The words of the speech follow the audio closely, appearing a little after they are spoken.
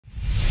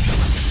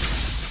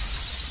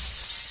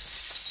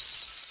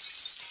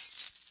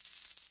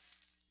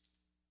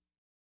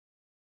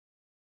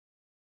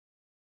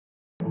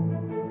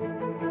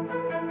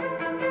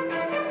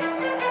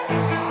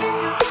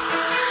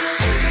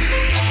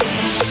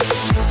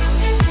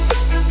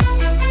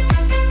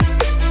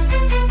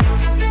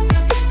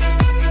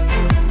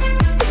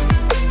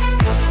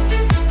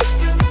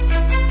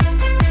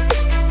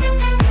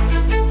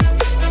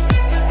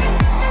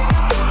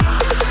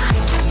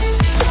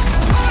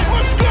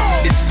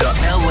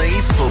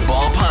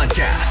Football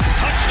Podcast.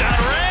 Touchdown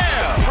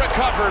Ram!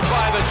 Recovered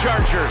by the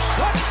Chargers.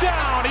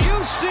 Touchdown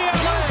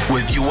UCLA!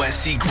 With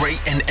USC great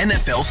and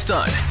NFL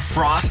stud,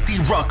 Frostee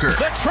Rucker.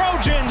 The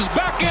Trojans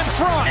back in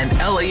front. And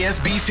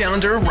LAFB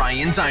founder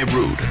Ryan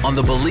Dyrud on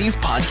the Believe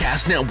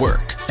Podcast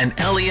Network and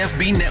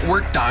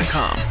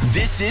LAFBnetwork.com.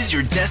 This is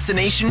your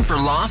destination for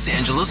Los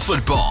Angeles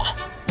football.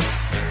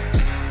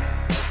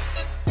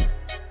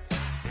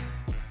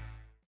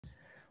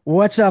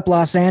 What's up,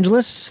 Los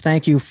Angeles?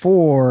 Thank you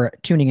for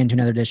tuning in to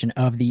another edition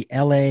of the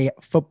LA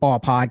Football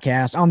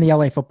Podcast on the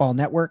LA Football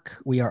Network.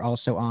 We are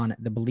also on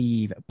the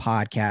Believe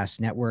Podcast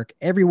Network.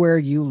 Everywhere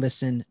you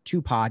listen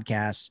to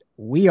podcasts,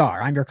 we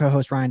are. I'm your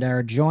co-host, Ryan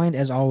Dyer, joined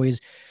as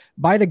always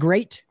by the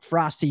great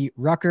Frostee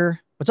Rucker.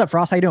 What's up,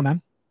 Frost? How you doing,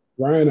 man?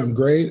 Ryan, I'm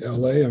great.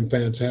 LA, I'm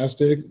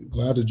fantastic.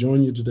 Glad to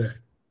join you today.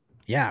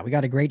 Yeah, we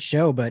got a great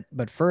show, but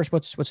first,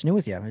 what's new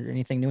with you?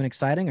 Anything new and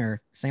exciting,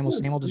 or same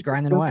old, just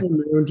grinding away?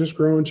 I'm just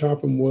growing,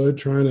 chopping wood,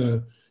 trying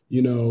to,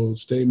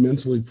 stay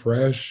mentally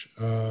fresh.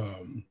 A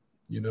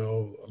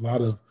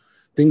lot of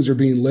things are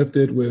being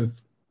lifted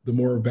with the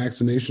more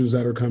vaccinations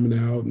that are coming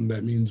out, and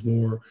that means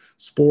more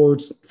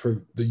sports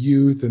for the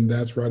youth, and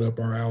that's right up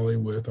our alley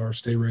with our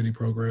Stay Ready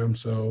program.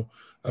 So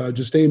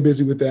just staying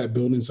busy with that,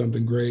 building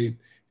something great,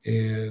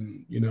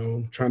 and,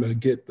 trying to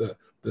get the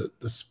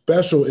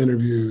special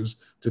interviews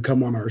to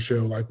come on our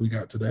show like we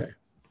got today.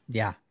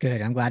 Yeah,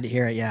 good. I'm glad to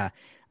hear it. Yeah.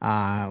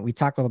 We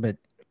talk a little bit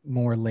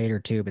more later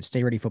too, but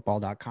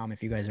stayreadyfootball.com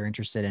if you guys are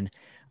interested in,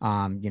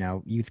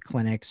 youth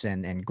clinics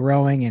and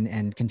growing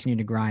and continue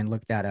to grind,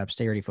 look that up,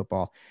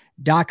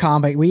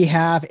 stayreadyfootball.com. But we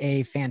have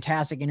a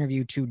fantastic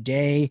interview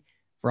today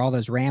for all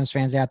those Rams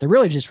fans out there,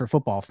 really just for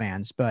football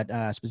fans,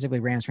 but specifically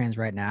Rams fans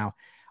right now.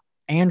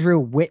 Andrew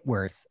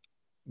Whitworth,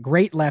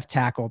 great left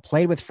tackle,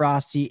 played with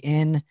Frostee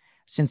in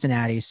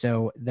Cincinnati.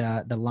 So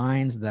the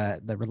lines,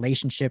 the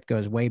relationship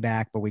goes way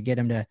back, but we get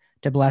him to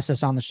bless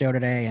us on the show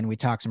today. And we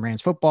talk some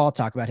Rams football,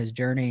 talk about his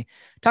journey,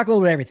 talk a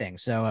little bit of everything.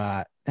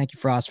 So thank you,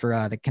 Frost,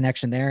 for the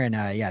connection there. And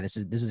this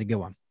is a good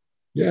one.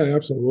 Yeah,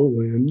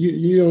 absolutely. And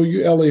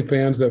you LA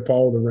fans that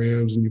follow the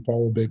Rams and you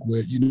follow Big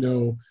Whit,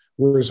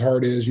 where his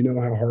heart is,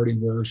 how hard he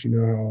works,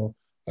 how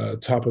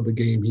top of the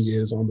game he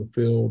is on the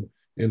field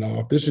and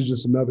off. This is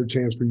just another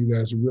chance for you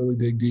guys to really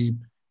dig deep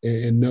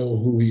and know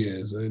who he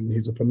is. And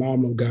he's a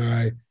phenomenal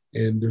guy,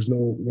 and there's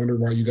no wonder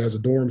why you guys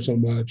adore him so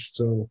much.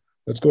 So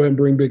let's go ahead and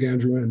bring Big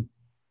Andrew in.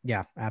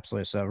 Yeah,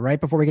 absolutely. So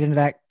right before we get into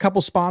that,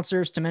 couple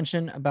sponsors to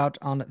mention about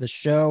on the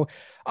show.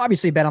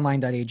 Obviously,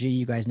 BetOnline.Ag,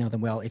 you guys know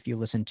them well if you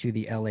listen to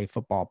the LA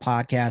Football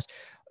Podcast.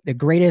 The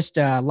greatest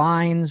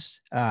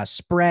lines,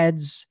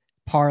 spreads,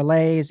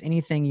 parlays,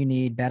 anything you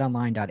need,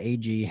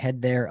 BetOnline.Ag.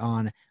 Head there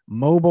on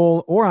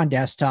mobile or on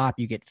desktop.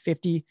 You get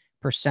 50%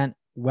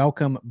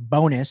 welcome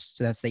bonus.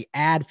 So that's they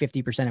add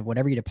 50% of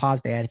whatever you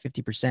deposit. They add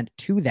 50%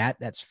 to that.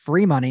 That's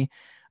free money.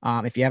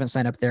 If you haven't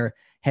signed up there,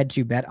 head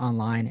to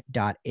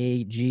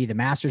betonline.ag. The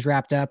Masters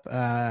wrapped up.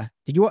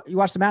 Did you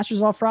watch the Masters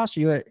at all, Frost?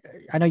 I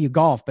know you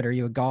golf, but are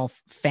you a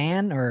golf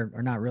fan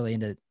or not really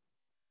into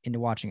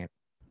watching it?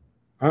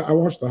 I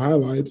watch the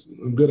highlights.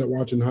 I'm good at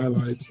watching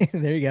highlights.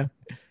 There you go.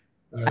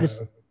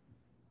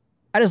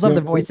 I just love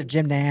the voice of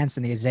Jim Nance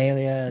and the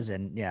azaleas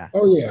and yeah.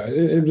 Oh yeah.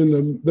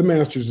 And the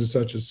Masters is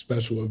such a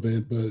special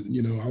event, but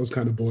I was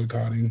kind of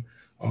boycotting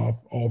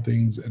off all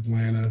things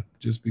Atlanta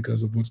just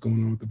because of what's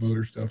going on with the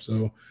voter stuff.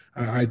 So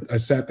I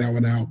sat that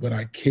one out, but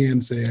I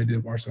can say I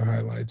did watch the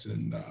highlights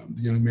and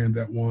the young man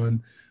that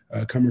won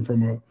coming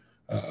from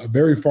a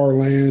very far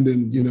land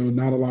and,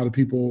 not a lot of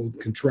people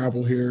can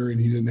travel here and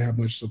he didn't have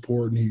much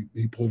support and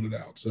he pulled it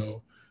out.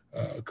 So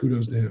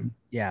kudos to him.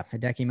 Yeah.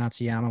 Hideki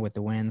Matsuyama with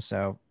the win.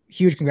 So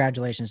huge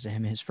congratulations to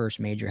him. His first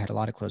major, had a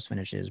lot of close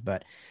finishes,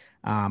 but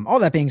all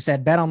that being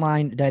said,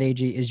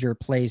 betonline.ag is your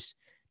place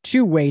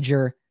to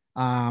wager.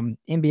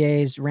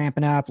 NBA's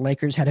ramping up.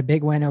 Lakers had a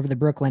big win over the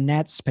Brooklyn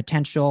Nets,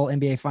 potential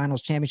NBA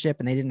Finals championship,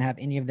 and they didn't have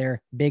any of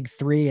their big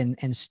three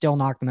and still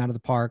knocked them out of the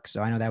park.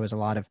 So I know that was a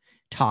lot of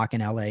talk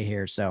in LA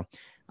here. So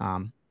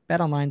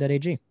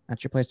betonline.ag,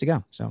 that's your place to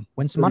go. So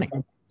win some money.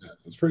 I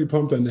was pretty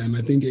pumped on that. And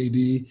I think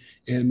AD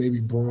and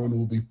maybe Braun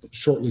will be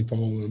shortly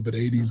following, but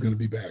AD is going to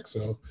be back.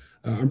 So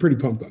I'm pretty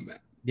pumped on that.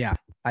 Yeah,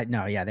 I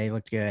know. Yeah, they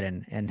looked good.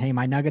 And hey,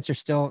 my Nuggets are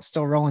still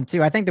rolling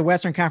too. I think the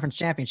Western Conference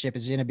Championship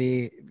is going to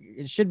be,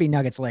 it should be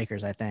Nuggets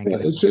Lakers, I think. Yeah,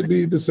 it should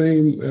be the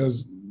same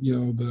as,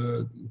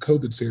 the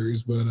COVID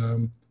series, but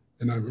and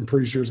I'm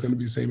pretty sure it's going to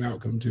be the same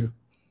outcome too.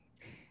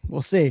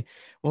 We'll see.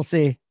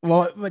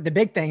 Well, the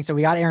big thing, so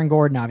we got Aaron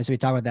Gordon, obviously we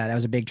talked about that. That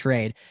was a big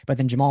trade, but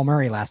then Jamal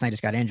Murray last night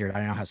just got injured. I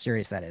don't know how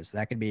serious that is.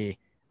 That could be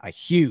a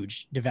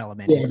huge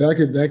development. Yeah,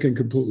 that can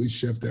completely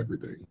shift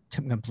everything.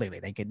 Completely.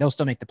 They'll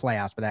still make the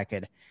playoffs, but that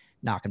could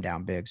knock them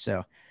down big.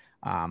 So,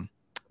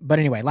 but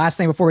anyway, last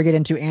thing before we get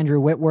into Andrew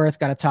Whitworth,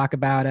 got to talk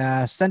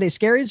about Sunday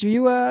Scaries. Are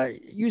you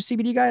a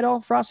CBD guy at all,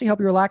 Frosty? Help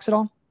you relax at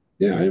all?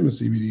 Yeah, I am a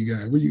CBD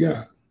guy. What you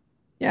got?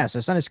 Yeah,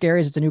 so Sunday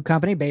Scaries, it's a new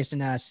company based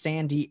in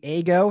San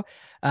Diego.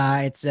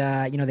 It's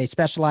they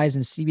specialize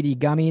in CBD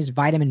gummies,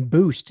 Vitamin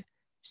Boost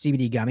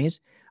CBD gummies.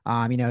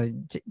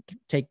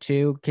 Take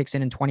two, kicks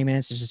in 20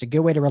 minutes. It's just a good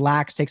way to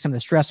relax, take some of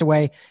the stress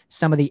away,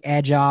 some of the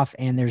edge off,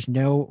 and there's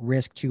no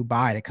risk to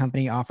buy. The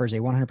company offers a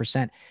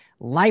 100%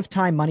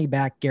 lifetime money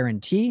back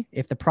guarantee.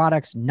 If the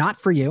product's not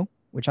for you,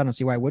 which I don't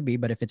see why it would be,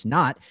 but if it's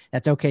not,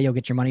 that's okay. You'll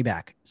get your money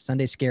back.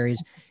 Sunday Scaries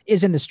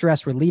is in the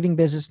stress relieving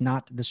business,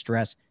 not the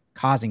stress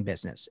causing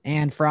business.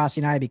 And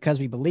Frosty and I, because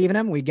we believe in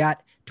him, we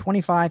got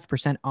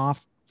 25%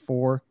 off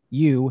for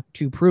you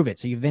to prove it.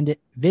 So you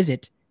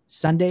visit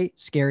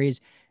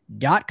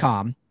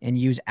sundayscaries.com and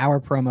use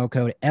our promo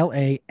code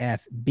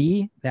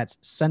LAFB. That's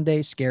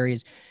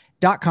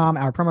sundayscaries.com.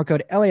 Our promo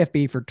code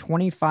LAFB for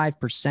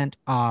 25%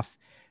 off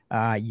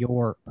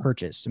your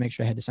purchase. So make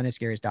sure to head to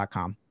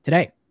sundayscaries.com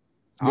today.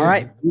 All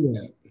right. Do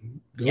that.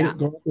 Go out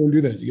there and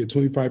do that. You get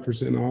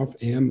 25% off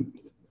and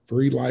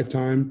free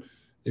lifetime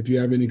if you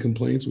have any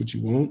complaints, which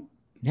you won't.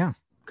 Yeah.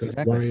 Because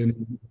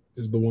Brian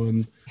is the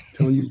one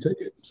telling you to take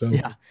it. So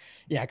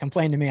yeah.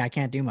 Complain to me. I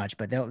can't do much,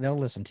 but they'll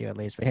listen to you at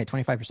least. But hey,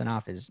 25%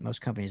 off is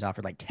most companies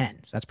offer like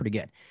 10. So that's pretty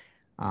good.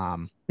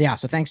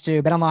 So thanks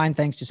to BetOnline,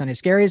 thanks to Sunday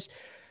Scaries.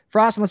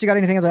 Frost, unless you got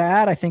anything else to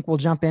add, I think we'll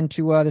jump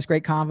into this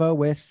great convo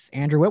with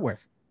Andrew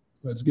Whitworth.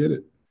 Let's get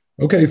it.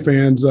 Okay,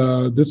 fans,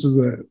 this is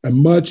a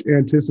much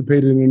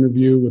anticipated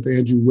interview with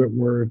Andrew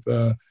Whitworth,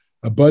 a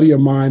buddy of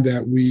mine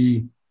that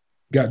we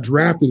got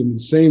drafted in the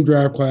same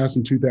draft class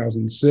in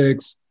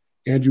 2006.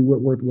 Andrew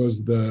Whitworth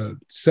was the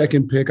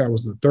second pick. I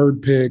was the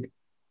third pick.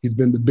 He's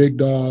been the big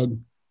dog.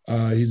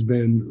 He's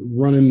been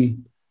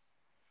running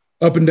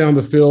up and down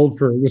the field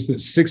for,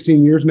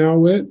 16 years now,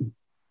 Whit?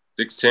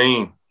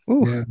 16.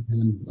 Ooh. Yeah,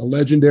 and a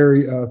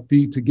legendary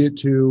feat to get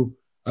to.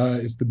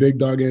 It's the big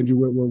dog, Andrew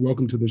Whitworth.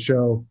 Welcome to the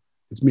show.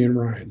 It's me and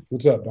Ryan.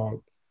 What's up,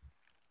 dog?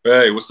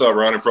 Hey, what's up,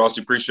 Ryan and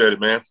Frosty? Appreciate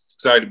it, man.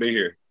 Excited to be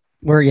here.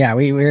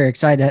 We're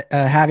excited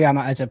to have you.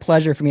 It's a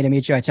pleasure for me to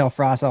meet you. I tell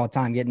Frost all the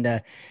time, getting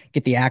to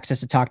get the access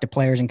to talk to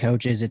players and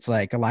coaches. It's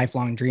like a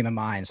lifelong dream of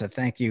mine. So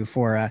thank you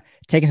for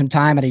taking some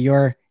time out of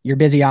your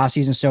busy off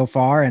season so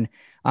far. And,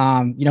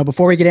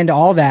 before we get into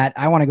all that,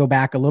 I want to go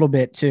back a little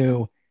bit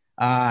to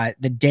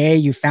the day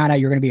you found out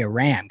you're going to be a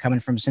Ram coming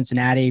from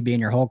Cincinnati, being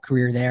your whole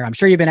career there. I'm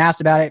sure you've been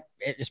asked about it,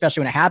 especially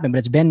when it happened, but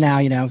it's been now,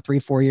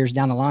 3-4 years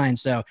down the line.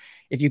 So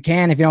if you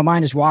don't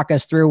mind, just walk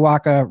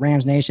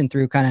Rams Nation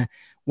through kind of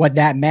what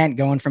that meant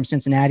going from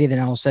Cincinnati, then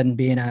all of a sudden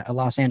being a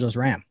Los Angeles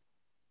Ram.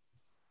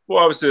 Well,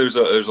 obviously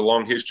there's a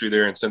long history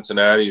there in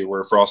Cincinnati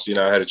where Frosty and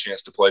I had a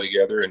chance to play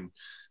together. And,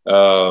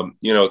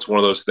 it's one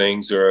of those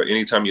things where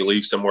anytime you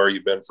leave somewhere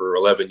you've been for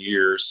 11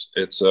 years,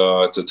 it's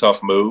a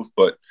tough move,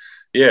 but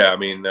yeah, I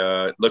mean,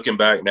 looking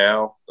back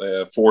now,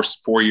 4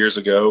 years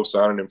ago,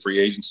 signing in free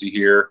agency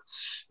here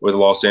with the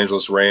Los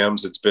Angeles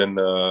Rams, it's been,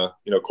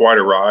 quite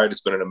a ride. It's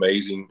been an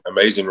amazing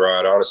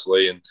ride,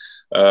 honestly. And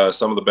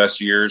some of the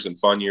best years and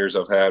fun years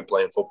I've had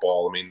playing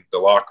football. I mean, the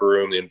locker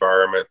room, the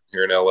environment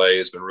here in LA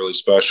has been really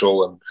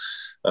special. And,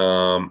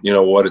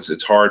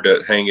 it's hard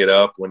to hang it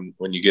up when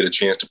you get a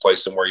chance to play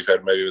somewhere you've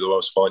had maybe the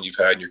most fun you've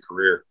had in your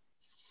career.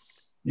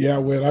 Yeah,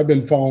 Whit, I've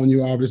been following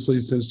you obviously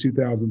since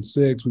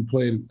 2006. We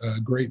played a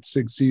great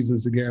 6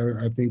 seasons together.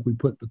 I think we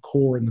put the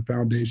core and the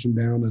foundation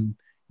down, and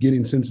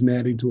getting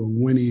Cincinnati to a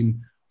winning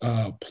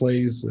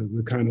place.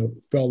 It kind of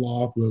fell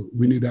off, but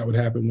we knew that would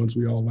happen once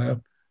we all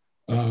left.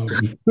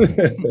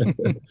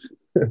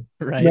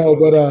 Right. No,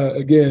 but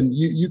again,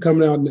 you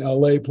coming out in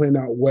LA, playing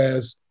out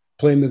west,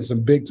 playing in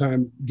some big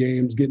time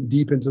games, getting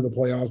deep into the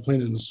playoffs,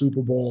 playing in the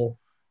Super Bowl.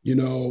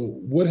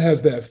 What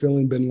has that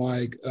feeling been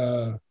like?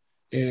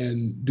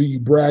 And do you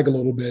brag a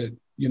little bit,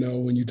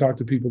 when you talk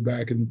to people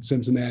back in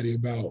Cincinnati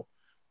about,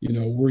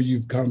 where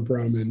you've come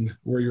from and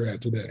where you're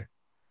at today?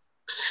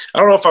 I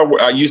don't know if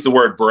I use the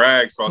word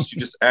brag, Frost. You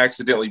just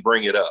accidentally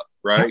bring it up,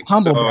 right?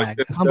 Humble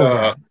brag.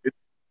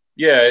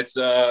 It's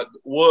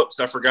whoops.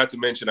 I forgot to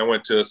mention I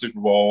went to a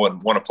Super Bowl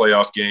and won a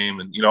playoff game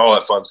and, all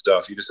that fun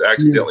stuff. You just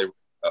accidentally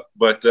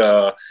But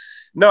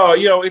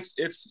no,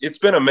 it's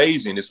been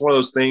amazing. It's one of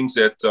those things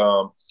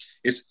that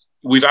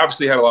we've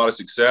obviously had a lot of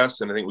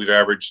success, and I think we've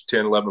averaged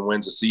 10, 11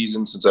 wins a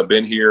season since I've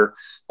been here.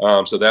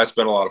 So that's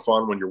been a lot of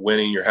fun. When you're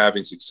winning, you're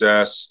having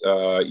success,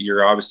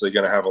 you're obviously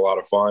going to have a lot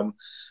of fun.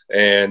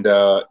 And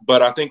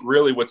but I think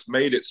really what's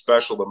made it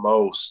special the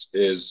most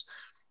is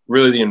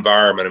really the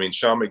environment. I mean,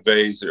 Sean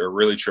McVay's a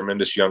really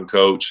tremendous young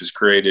coach, has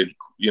created,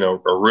 a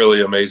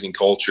really amazing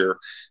culture,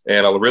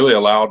 and I really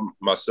allowed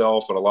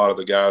myself and a lot of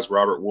the guys,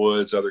 Robert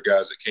Woods, other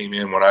guys that came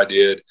in when I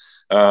did,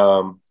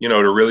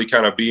 to really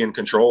kind of be in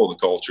control of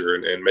the culture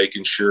and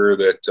making sure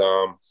that,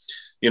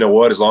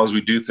 as long as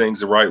we do things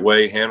the right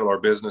way, handle our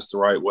business the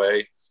right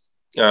way,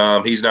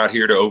 he's not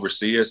here to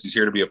oversee us. He's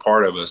here to be a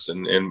part of us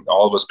and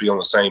all of us be on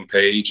the same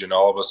page and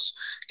all of us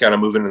kind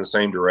of moving in the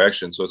same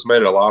direction. So it's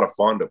made it a lot of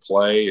fun to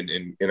play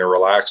in a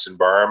relaxed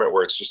environment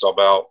where it's just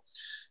about,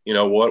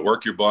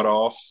 work your butt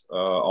off.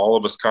 All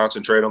of us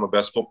concentrate on the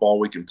best football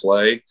we can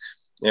play.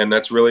 And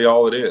that's really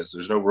all it is.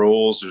 There's no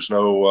rules. There's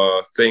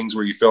no things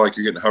where you feel like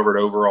you're getting hovered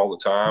over all the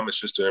time. It's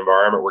just an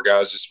environment where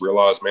guys just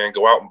realize, man,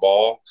 go out and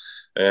ball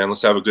and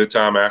let's have a good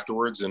time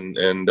afterwards. And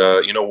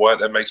you know what?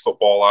 That makes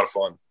football a lot of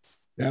fun.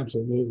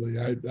 Absolutely.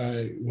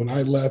 When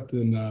I left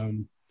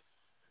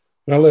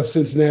when I left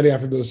Cincinnati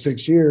after those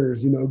 6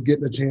 years,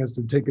 getting a chance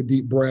to take a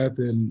deep breath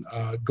and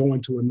go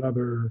into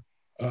another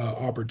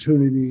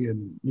opportunity.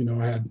 And,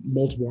 I had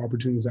multiple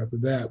opportunities after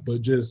that,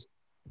 but just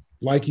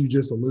like you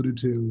just alluded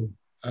to,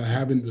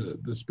 having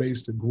the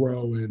space to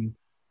grow and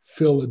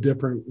feel a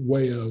different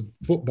way of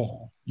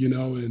football,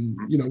 and,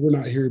 we're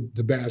not here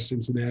to bash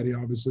Cincinnati.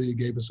 Obviously, it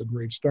gave us a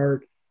great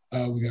start.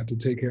 We got to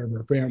take care of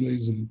our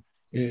families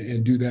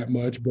and do that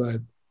much,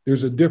 but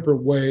there's a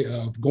different way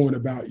of going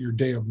about your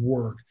day of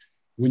work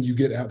when you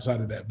get outside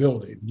of that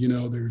building.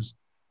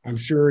 I'm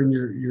sure in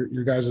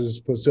your guys'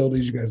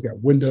 facilities, you guys got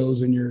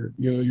windows in your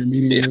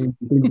meeting room,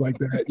 things like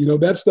that.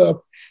 That stuff.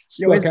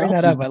 You always bring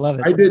that up. I love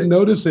it. I didn't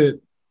notice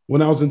it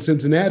when I was in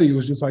Cincinnati. It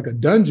was just like a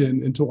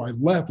dungeon until I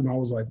left, and I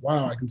was like,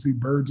 wow, I can see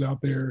birds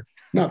out there.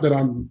 Not that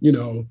I'm,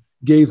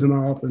 gazing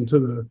off into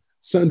the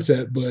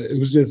sunset, but it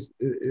was just,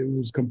 it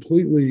was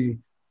completely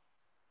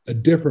a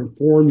different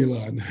formula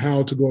on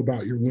how to go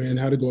about your win,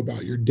 how to go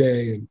about your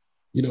day. And,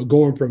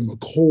 going from a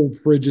cold,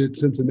 frigid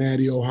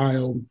Cincinnati,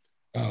 Ohio,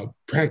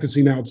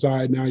 practicing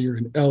outside. Now you're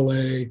in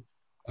LA.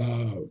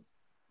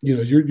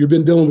 You've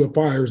been dealing with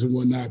fires and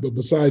whatnot, but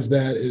besides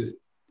that,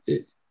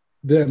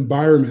 the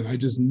environment, I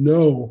just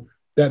know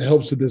that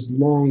helps to this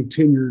long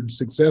tenured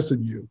success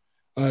of you.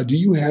 Do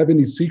you have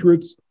any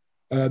secrets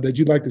that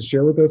you'd like to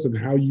share with us and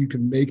how you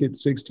can make it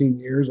 16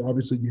 years?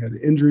 Obviously you had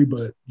an injury,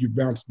 but you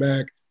bounced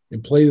back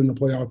and played in the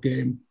playoff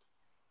game.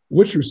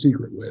 What's your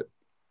secret with?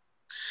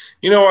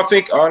 I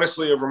think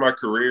honestly over my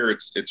career,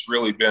 it's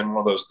really been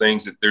one of those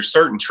things that there's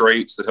certain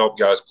traits that help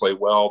guys play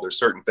well. There's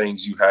certain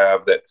things you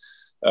have that,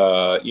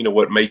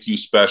 what make you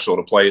special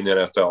to play in the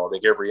NFL. I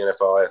think every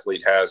NFL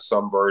athlete has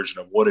some version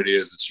of what it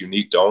is that's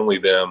unique to only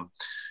them.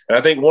 And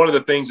I think one of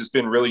the things that's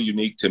been really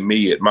unique to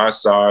me at my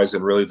size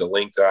and really the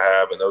length I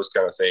have and those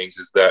kind of things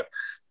is that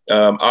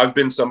I've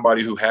been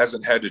somebody who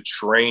hasn't had to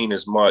train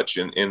as much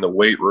in the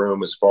weight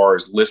room as far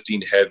as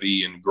lifting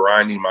heavy and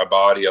grinding my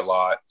body a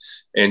lot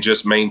and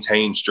just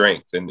maintain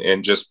strength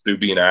and just through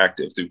being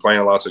active, through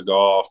playing lots of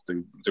golf,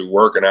 through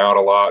working out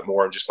a lot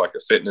more in just like a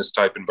fitness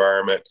type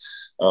environment,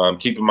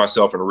 keeping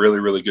myself in really,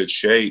 really good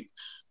shape.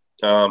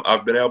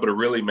 I've been able to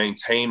really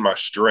maintain my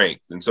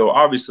strength. And so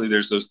obviously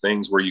there's those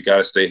things where you got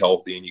to stay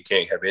healthy and you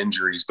can't have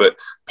injuries. But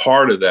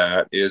part of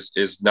that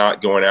is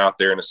not going out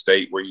there in a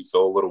state where you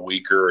feel a little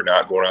weaker or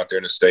not going out there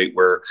in a state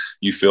where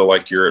you feel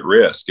like you're at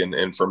risk.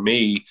 And for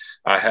me,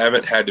 I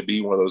haven't had to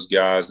be one of those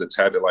guys that's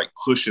had to like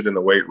push it in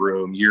the weight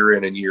room year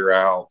in and year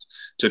out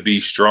to be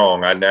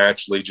strong. I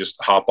naturally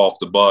just hop off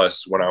the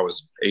bus when I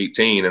was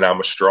 18 and I'm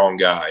a strong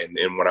guy.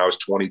 And when I was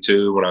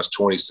 22, when I was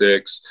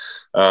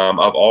 26,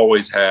 I've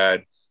always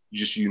had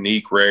just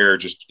unique, rare,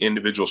 just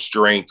individual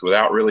strength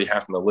without really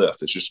having to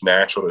lift. It's just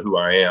natural to who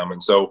I am.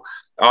 And so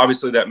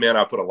obviously that meant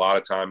I put a lot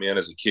of time in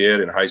as a kid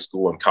in high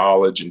school and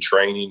college and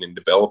training and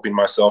developing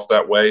myself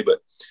that way. But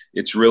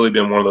it's really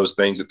been one of those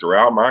things that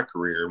throughout my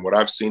career and what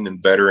I've seen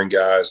in veteran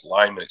guys,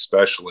 linemen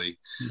especially,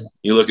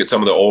 you look at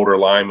some of the older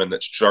linemen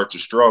that start to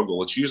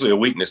struggle, it's usually a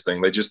weakness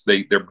thing.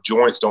 Their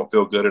joints don't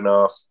feel good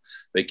enough.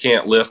 They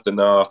can't lift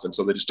enough. And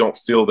so they just don't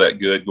feel that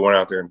good going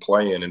out there and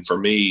playing. And for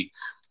me,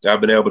 I've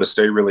been able to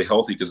stay really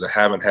healthy because I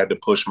haven't had to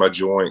push my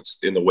joints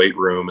in the weight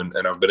room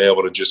and I've been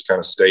able to just kind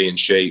of stay in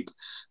shape.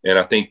 And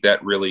I think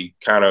that really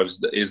kind of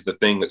is the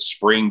thing that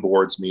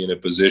springboards me in a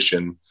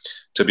position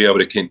to be able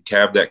to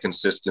have that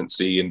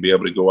consistency and be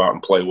able to go out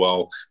and play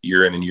well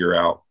year in and year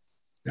out.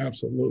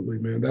 Absolutely,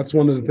 man. That's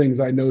one of the things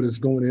I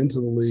noticed going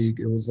into the league.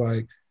 It was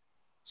like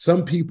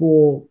some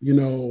people,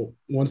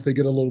 once they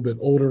get a little bit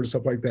older and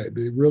stuff like that,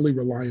 they really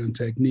rely on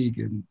technique.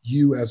 And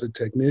you as a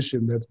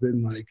technician, that's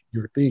been like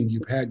your thing.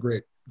 You've had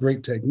great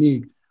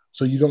technique,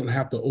 so you don't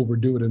have to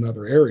overdo it in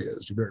other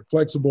areas. You're very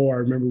flexible. I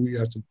remember we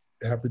used to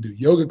have to do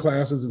yoga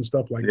classes and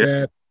stuff like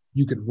that.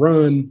 You could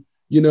run,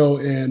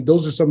 and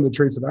those are some of the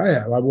traits that I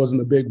have. I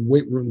wasn't a big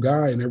weight room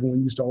guy, and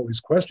everyone used to always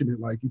question it,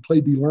 like, you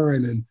play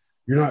D-line and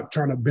you're not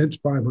trying to bench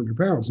 500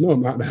 pounds. No,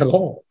 I'm not at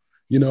all.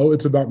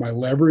 It's about my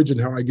leverage and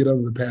how I get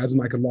under the pads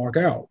and I can lock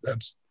out.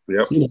 That's,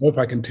 if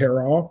I can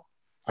tear off,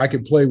 I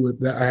can play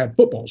with that. I had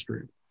football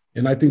strength,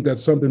 and I think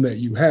that's something that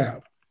you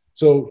have.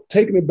 So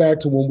taking it back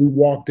to when we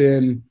walked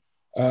in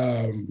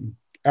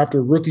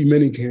after rookie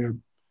minicamp,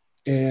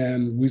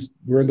 and we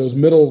were in those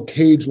middle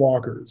cage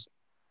lockers,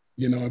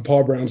 at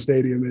Paul Brown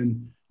Stadium,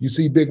 and you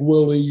see Big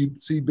Willie, you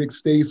see Big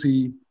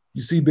Stacy,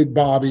 you see Big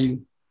Bobby.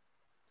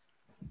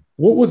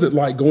 What was it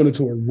like going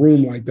into a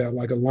room like that,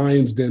 like a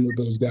lion's den with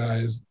those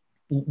guys?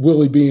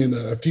 Willie being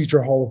a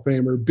future Hall of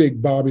Famer,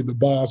 Big Bobby, the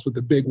boss with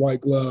the big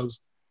white gloves.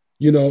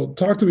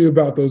 Talk to me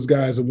about those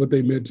guys and what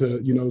they meant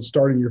to,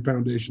 starting your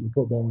foundation of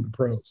football in the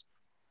pros.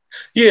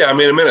 Yeah, I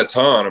mean, it meant a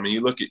ton. I mean,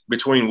 you look at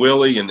between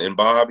Willie and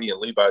Bobby and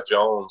Levi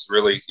Jones,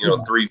 really,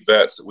 three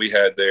vets that we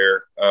had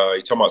there.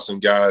 You're talking about some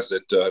guys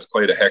that have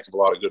played a heck of a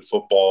lot of good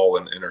football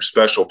and are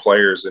special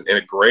players and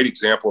a great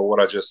example of what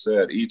I just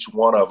said. Each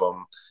one of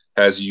them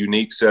has a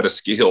unique set of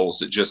skills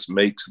that just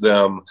makes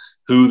them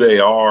who they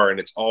are, and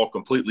it's all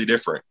completely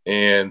different.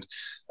 And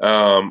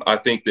I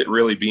think that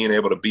really being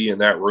able to be in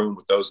that room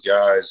with those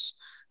guys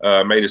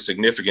made a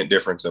significant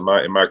difference in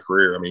my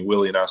career. I mean,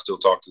 Willie and I still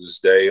talk to this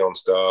day on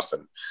stuff,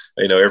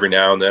 and every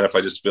now and then, if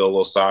I just feel a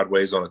little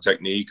sideways on a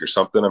technique or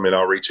something, I mean,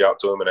 I'll reach out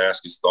to him and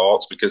ask his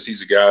thoughts, because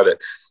he's a guy that,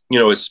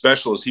 as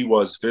special as he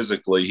was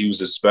physically, he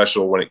was as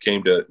special when it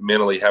came to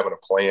mentally having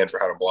a plan for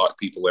how to block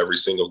people every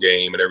single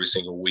game and every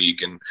single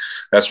week. And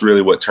that's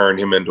really what turned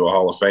him into a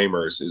Hall of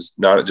Famer, is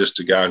not just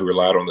a guy who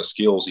relied on the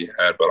skills he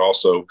had, but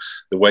also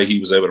the way he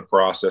was able to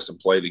process and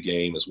play the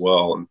game as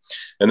well.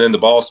 And then the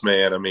boss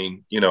man, I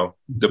mean,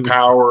 the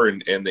power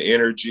and the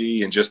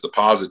energy and just the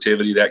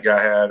positivity that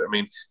guy had. I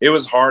mean, it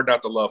was hard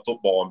not to love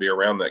football and be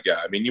around that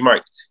guy. I mean, you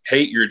might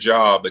hate your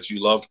job, but you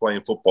loved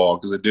playing football,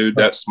 because the dude,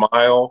 that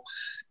smile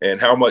and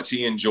how much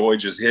he enjoyed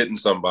just hitting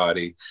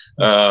somebody,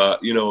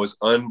 is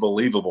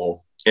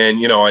unbelievable.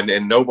 And,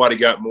 and nobody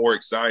got more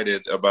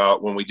excited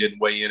about when we didn't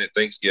weigh in at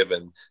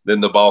Thanksgiving than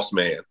the boss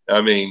man.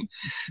 I mean,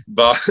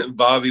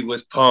 Bobby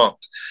was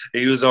pumped.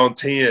 He was on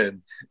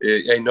 10.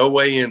 Ain't no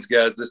weigh-ins,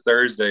 guys, this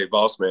Thursday.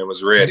 Boss man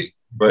was ready.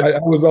 But I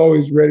was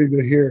always ready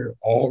to hear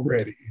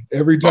already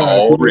every time.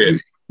 Already.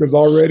 Because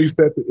already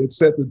it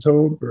set the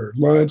tone for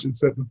lunch, it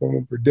set the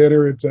tone for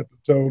dinner, it set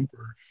the tone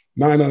for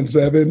 9 on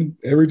 7.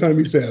 Every time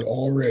he said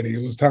already,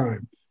 it was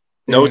time.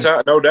 No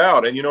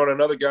doubt. And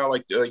another guy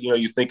like,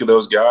 you think of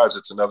those guys,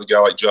 it's another guy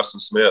like Justin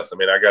Smith. I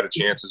mean, I got a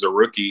chance as a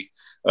rookie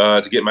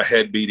to get my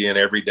head beat in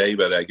every day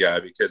by that guy,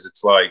 because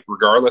it's like,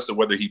 regardless of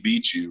whether he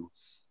beats you,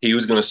 he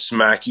was going to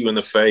smack you in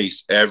the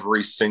face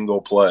every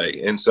single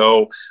play. And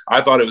so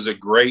I thought it was a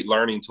great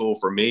learning tool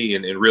for me.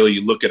 And really,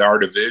 you look at our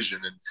division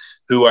and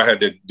who I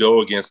had to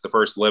go against the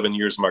first 11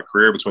 years of my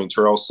career between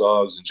Terrell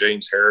Suggs and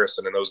James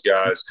Harrison and those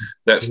guys,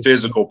 that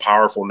physical,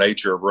 powerful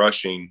nature of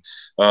rushing,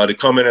 to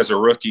come in as a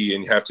rookie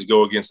and have to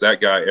go against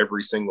that guy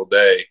every single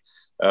day.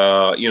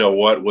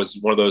 Was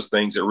one of those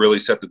things that really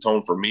set the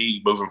tone for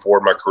me moving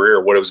forward in my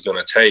career, what it was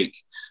going to take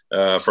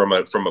from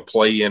a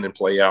play in and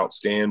play out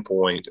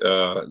standpoint.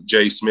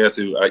 Jay Smith,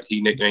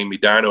 he nicknamed me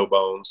Dino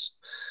Bones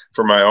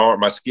for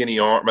my skinny,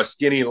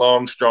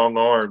 long, strong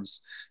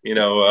arms. He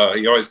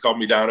always called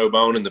me Dino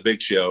Bone in the Big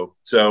Show.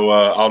 So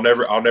I'll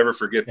never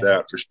forget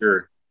that for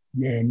sure.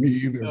 Man, me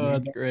either. Oh,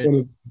 that's great. One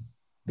of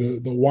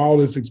the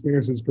wildest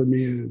experiences for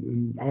me,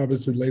 and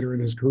obviously later in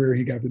his career,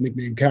 he got the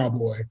nickname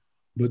Cowboy.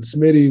 But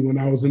Smitty, when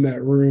I was in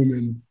that room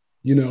and,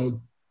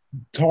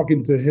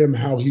 talking to him,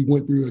 how he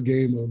went through a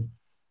game of,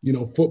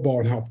 football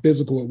and how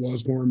physical it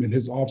was for him and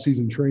his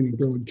off-season training,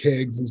 throwing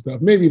kegs and stuff.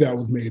 Maybe that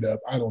was made up.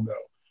 I don't know.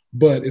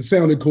 But it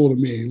sounded cool to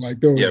me,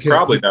 like throwing kegs. Yeah,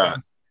 probably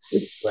not.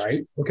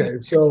 Right. Okay.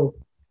 So,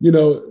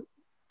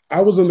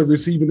 I was on the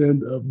receiving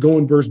end of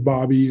going versus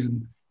Bobby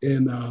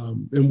and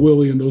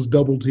Willie and those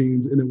double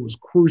teams, and it was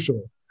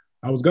crucial.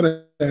 I was going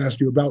to ask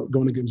you about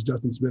going against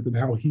Justin Smith and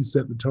how he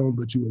set the tone,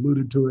 but you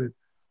alluded to it.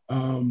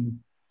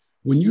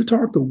 When you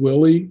talk to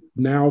Willie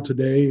now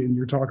today, and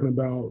you're talking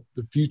about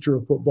the future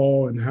of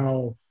football and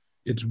how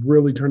it's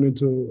really turned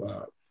into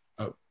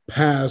a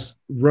pass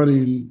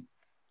running,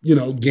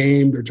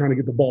 game. They're trying to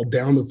get the ball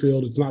down the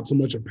field. It's not so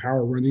much a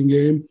power running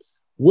game.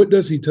 What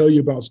does he tell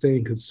you about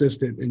staying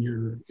consistent in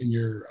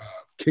your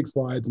kick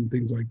slides and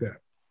things like that?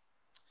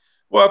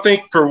 Well, I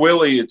think for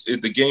Willie,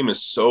 the game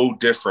is so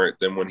different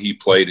than when he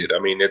played it. I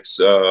mean, it's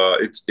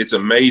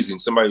amazing.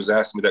 Somebody was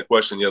asking me that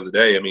question the other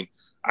day. I mean,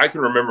 I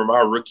can remember my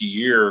rookie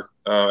year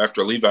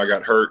after Levi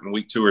got hurt in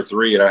week 2 or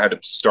 3, and I had to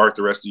start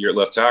the rest of the year at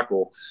left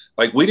tackle.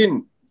 Like, we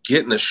didn't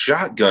get in the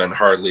shotgun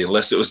hardly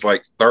unless it was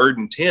like 3rd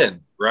and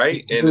 10,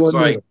 right? And it's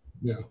like,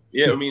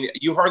 yeah. I mean,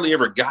 you hardly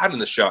ever got in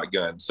the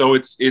shotgun. So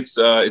it's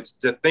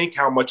to think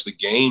how much the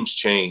game's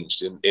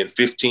changed in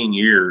 15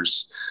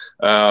 years.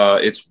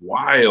 It's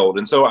wild.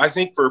 And so I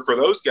think for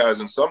those guys,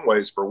 in some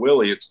ways, for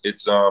Willie,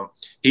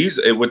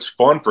 what's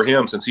fun for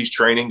him, since he's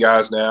training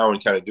guys now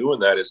and kind of doing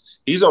that, is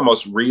he's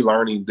almost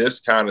relearning this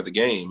kind of the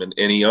game. And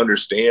he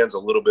understands a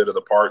little bit of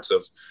the parts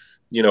of,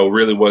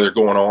 really what are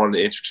going on,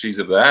 the intricacies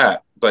of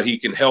that. But he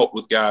can help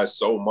with guys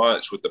so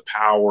much with the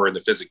power and the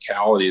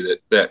physicality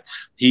that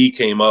he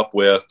came up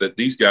with that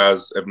these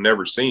guys have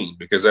never seen,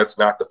 because that's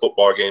not the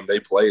football game they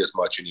play as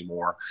much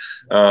anymore.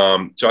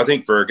 So I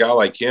think for a guy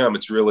like him,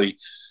 it's really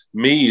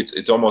me.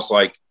 It's almost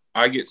like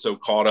I get so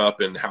caught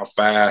up in how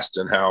fast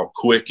and how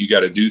quick you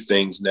got to do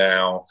things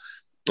now.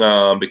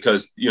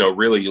 Because,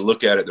 really you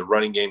look at it, the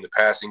running game, the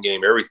passing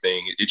game,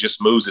 everything, it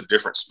just moves at a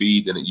different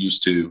speed than it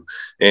used to,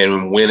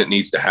 and when it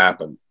needs to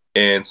happen.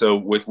 And so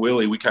with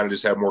Willie, we kind of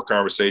just have more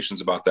conversations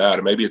about that.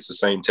 And maybe it's the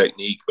same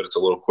technique, but it's a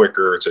little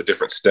quicker. It's a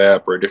different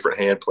step or a different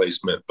hand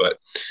placement. But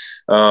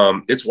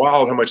it's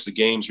wild how much the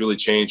game's really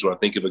changed when I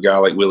think of a guy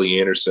like Willie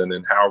Anderson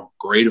and how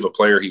great of a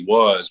player he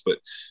was, but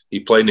he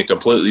played in a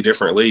completely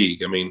different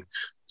league. I mean,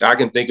 I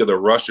can think of the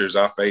rushers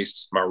I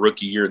faced my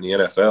rookie year in the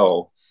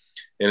NFL.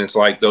 And it's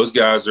like those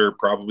guys are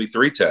probably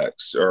 3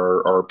 techs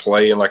or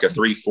playing like a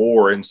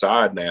 3-4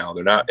 inside now.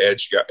 They're not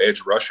edge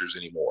rushers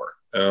anymore.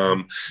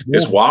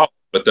 It's wild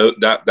but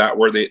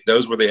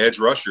those were the edge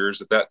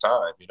rushers at that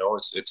time. You know,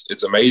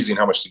 it's amazing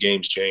how much the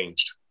game's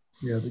changed.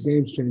 Yeah, the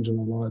game's changing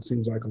a lot. It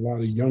seems like a lot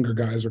of younger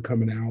guys are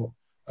coming out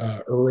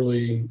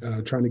early,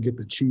 trying to get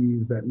the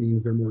cheese. That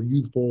means they're more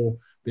youthful.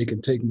 They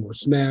can take more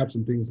snaps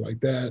and things like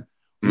that.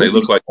 And they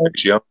look like they're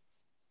young.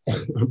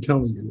 I'm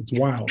telling you, it's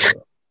wild.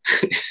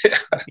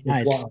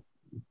 Nice. Wild.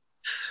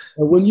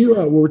 When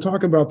we're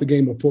talking about the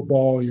game of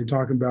football, and you're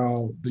talking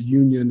about the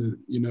union,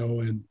 you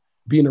know, and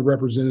being a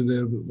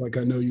representative, like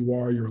I know you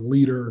are, you're a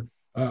leader.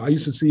 I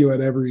used to see you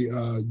at every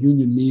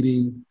union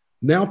meeting.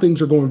 Now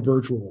things are going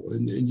virtual,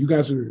 and you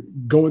guys are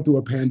going through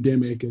a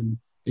pandemic, and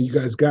you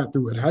guys got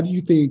through it. How do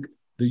you think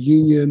the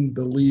union,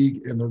 the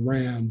league, and the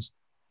Rams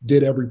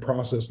did every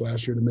process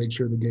last year to make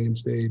sure the game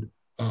stayed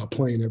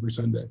playing every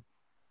Sunday?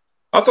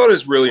 I thought it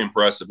was really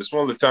impressive. It's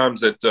one of the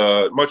times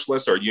that, much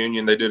less our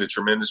union, they did a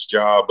tremendous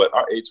job. But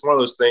it's one of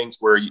those things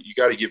where you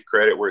got to give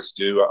credit where it's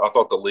due. I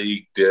thought the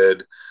league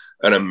did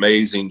an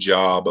amazing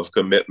job of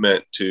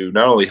commitment to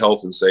not only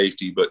health and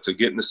safety, but to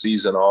getting the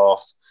season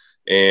off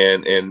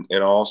and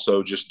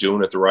also just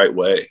doing it the right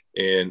way.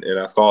 And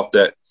I thought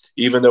that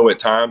even though at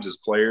times as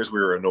players we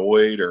were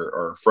annoyed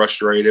or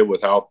frustrated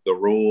with how the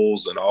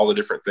rules and all the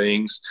different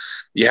things,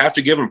 you have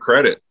to give them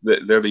credit.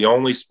 They're the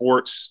only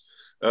sports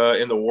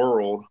in the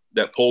world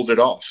that pulled it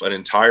off an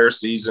entire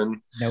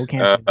season,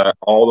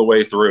 all the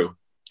way through.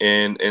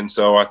 And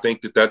so I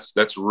think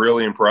that's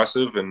really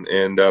impressive.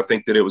 And I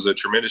think that it was a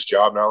tremendous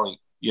job, not only,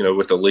 you know,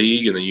 with the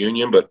league and the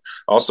union, but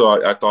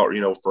also I thought,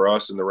 you know, for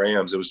us and the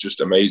Rams, it was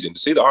just amazing to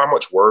see how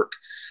much work,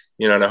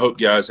 you know, and I hope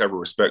guys have a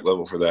respect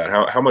level for that.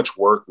 How much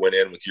work went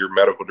in with your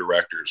medical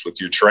directors, with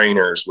your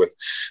trainers, with,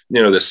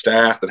 you know, the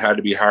staff that had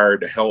to be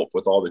hired to help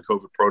with all the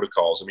COVID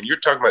protocols. I mean, you're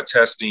talking about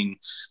testing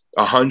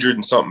 100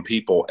 and something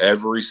people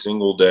every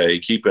single day,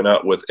 keeping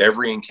up with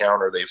every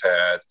encounter they've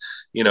had,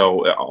 you know,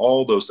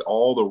 all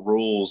the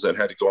rules that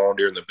had to go on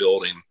during the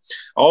building.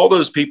 All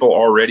those people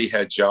already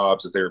had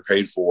jobs that they were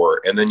paid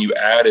for. And then you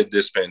added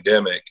this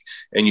pandemic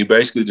and you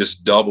basically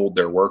just doubled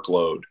their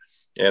workload.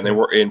 And they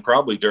were, and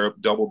probably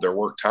doubled their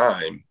work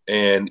time.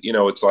 And, you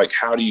know, it's like,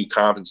 how do you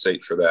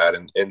compensate for that?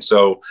 And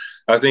so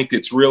I think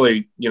it's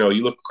really, you know,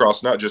 you look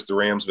across not just the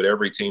Rams, but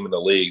every team in the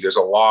league, there's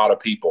a lot of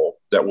people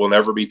that will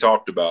never be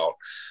talked about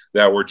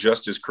that were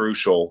just as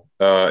crucial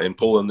in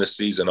pulling this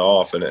season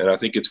off. And I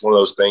think it's one of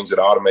those things that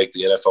ought to make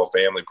the NFL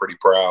family pretty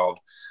proud,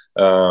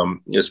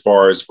 as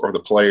far as for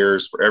the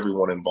players, for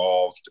everyone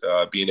involved,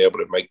 being able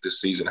to make this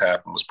season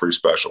happen was pretty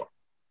special.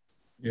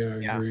 Yeah,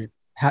 I agree.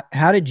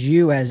 How did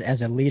you,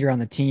 as a leader on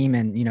the team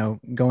and, you know,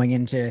 going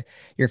into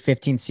your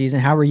 15th season,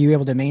 how were you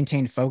able to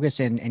maintain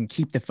focus and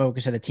keep the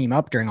focus of the team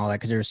up during all that?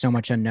 Because there was so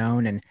much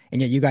unknown, and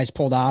yet you guys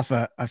pulled off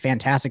a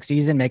fantastic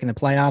season, making the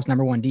playoffs,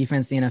 #1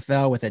 defense in the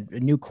NFL with a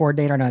new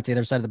coordinator, not the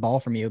other side of the ball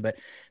from you, but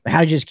how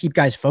did you just keep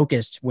guys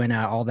focused when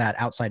all that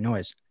outside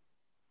noise?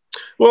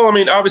 Well, I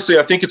mean, obviously,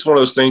 I think it's one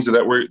of those things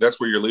that's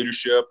where your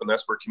leadership and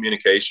that's where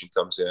communication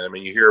comes in. I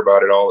mean, you hear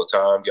about it all the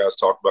time. Guys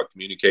talk about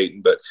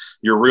communicating, but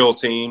your real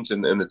teams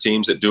and the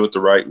teams that do it the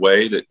right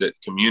way, that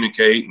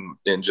communicate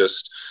and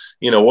just,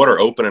 you know, what are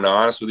open and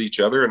honest with each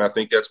other. And I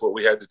think that's what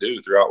we had to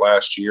do throughout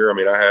last year. I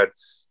mean, I had,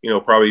 you know,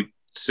 probably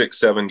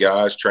 6-7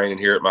 guys training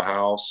here at my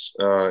house,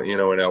 you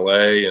know, in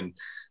LA. And,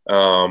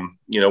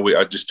 you know,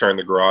 I just turned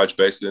the garage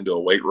basically into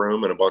a weight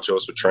room, and a bunch of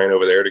us would train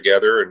over there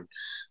together. And,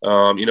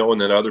 you know,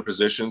 and then other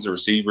positions, the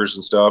receivers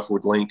and stuff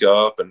would link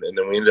up. And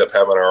then we ended up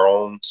having our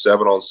own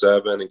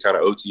 7-on-7 and kind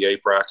of OTA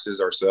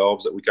practices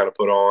ourselves that we kind of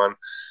put on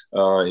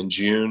in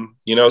June,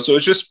 you know. So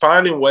it's just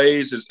finding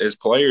ways as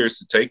players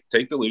to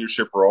take the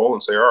leadership role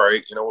and say, all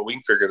right, you know what, we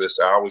can figure this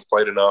out. We've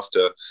played enough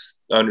to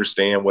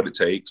understand what it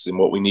takes and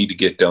what we need to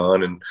get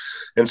done.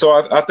 And so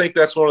I think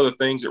that's one of the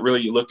things that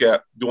really you look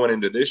at going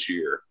into this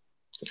year.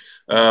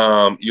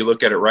 You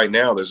look at it right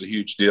now, there's a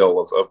huge deal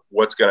of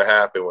what's going to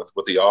happen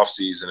with the off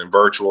season and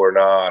virtual or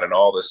not and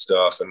all this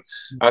stuff. And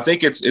I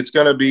think it's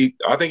going to be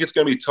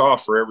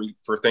tough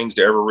for things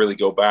to ever really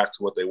go back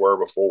to what they were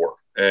before.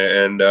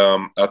 And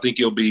I think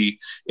it'll be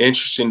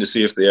interesting to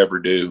see if they ever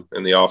do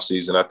in the off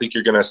season. I think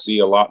you're going to see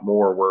a lot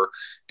more where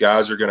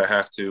guys are going to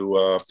have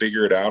to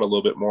figure it out a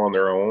little bit more on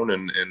their own.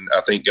 And I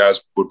think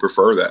guys would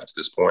prefer that at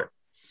this point.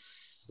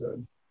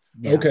 Good.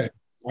 Yeah. Okay.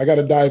 I got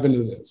to dive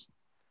into this.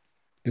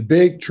 The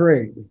big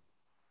trade.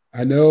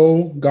 I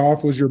know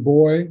Goff was your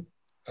boy.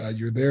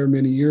 You're there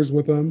many years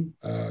with him.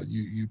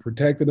 You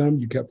protected him.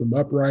 You kept him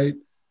upright.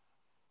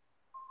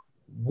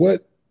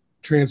 What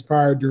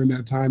transpired during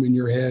that time in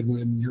your head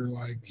when you're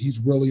like, he's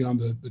really on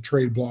the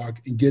trade block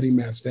and getting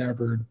Matt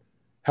Stafford?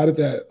 How did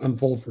that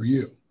unfold for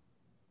you?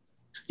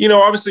 You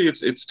know, obviously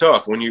it's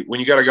tough when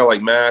you got a guy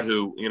like Matt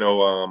who, you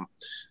know,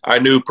 I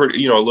knew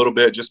pretty, you know, a little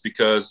bit just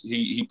because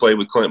he played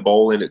with Clint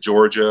Boling at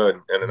Georgia,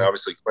 and then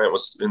obviously Clint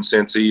was in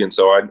Cincy, and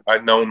so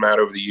I'd known Matt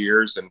over the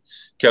years and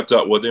kept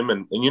up with him,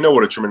 and you know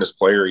what a tremendous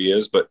player he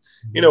is. But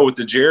you know, with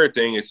the Jared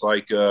thing, it's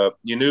like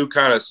you knew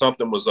kind of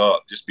something was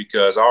up, just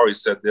because I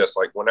always said this,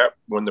 like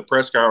when the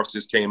press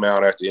conferences came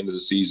out at the end of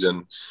the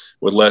season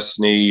with Les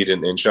Snead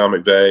and Sean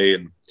McVay,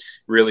 and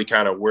really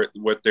kind of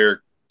what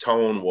their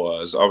tone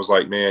was. I was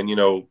like, man,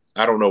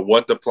 I don't know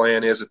what the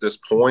plan is at this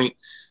point,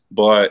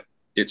 but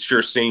it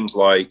sure seems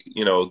like,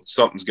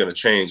 something's going to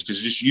change.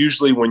 Because just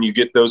usually when you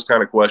get those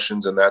kind of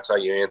questions and that's how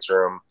you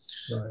answer them,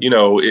 right.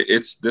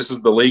 This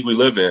is the league we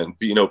live in.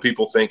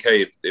 People think,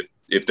 hey,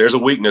 if there's a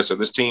weakness or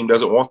this team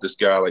doesn't want this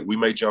guy, like we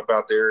may jump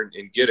out there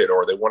and get it,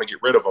 or they want to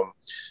get rid of him.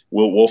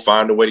 We'll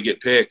find a way to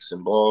get picks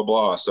and blah, blah,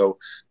 blah. So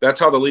that's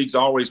how the league's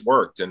always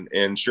worked.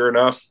 And sure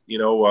enough,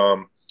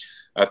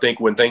 I think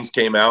when things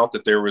came out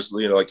that there was,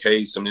 like,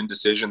 hey, some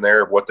indecision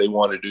there of what they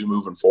want to do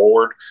moving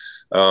forward,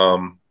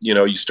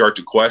 you start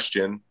to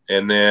question.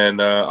 And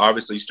then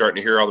obviously starting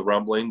to hear all the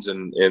rumblings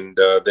and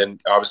then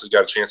obviously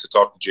got a chance to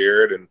talk to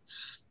Jared.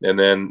 And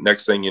then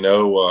next thing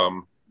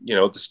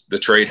the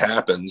trade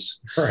happens.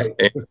 Right.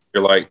 And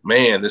you're like,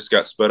 man, this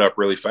got sped up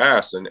really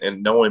fast.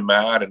 And knowing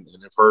Matt and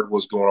have heard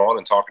what's going on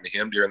and talking to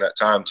him during that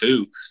time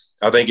too,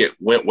 I think it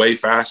went way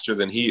faster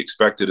than he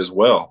expected as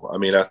well. I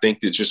mean, I think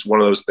it's just one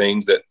of those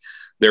things that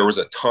there was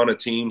a ton of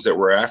teams that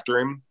were after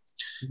him.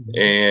 Mm-hmm.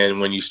 And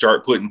when you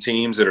start putting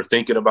teams that are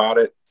thinking about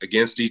it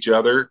against each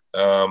other,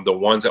 the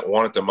ones that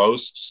want it the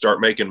most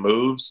start making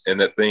moves, and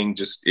that thing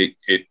just,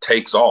 it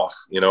takes off,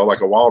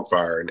 like a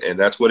wildfire. And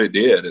that's what it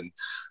did. And,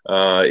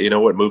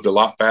 it moved a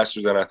lot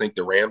faster than I think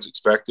the Rams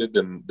expected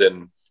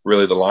than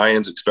really the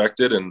Lions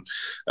expected. And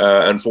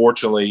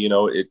unfortunately,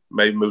 it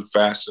may move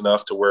fast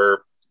enough to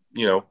where,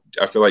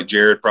 I feel like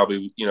Jared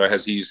probably,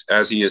 as he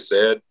has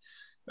said,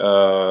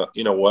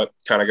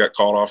 kind of got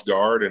caught off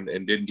guard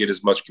and didn't get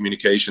as much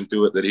communication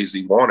through it that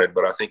he wanted.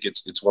 But I think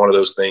it's one of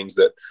those things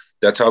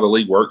that's how the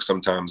league works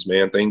sometimes,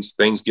 man.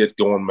 Things get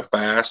going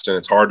fast and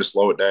it's hard to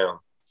slow it down.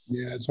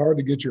 Yeah, it's hard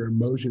to get your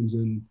emotions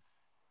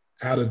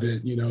out of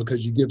it,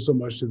 because you give so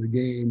much to the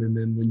game. And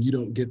then when you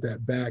don't get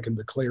that back and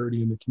the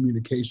clarity and the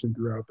communication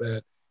throughout that,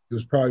 it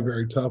was probably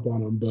very tough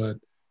on them. But,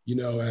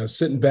 as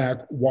sitting back,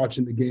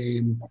 watching the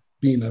game,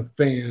 being a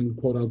fan,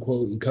 quote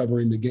unquote, and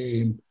covering the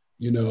game,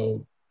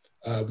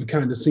 we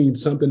kind of seen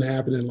something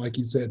happening, like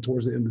you said,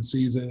 towards the end of the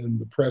season,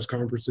 the press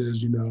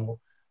conferences,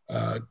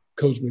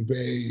 Coach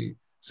McVay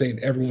saying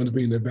everyone's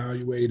being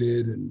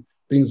evaluated and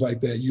things like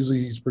that.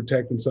 Usually he's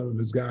protecting some of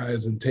his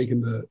guys and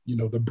taking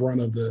the brunt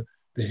of the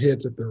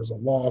hits if there was a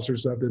loss or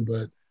something.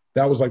 But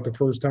that was like the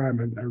first time,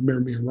 and I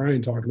remember me and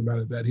Ryan talking about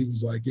it, that he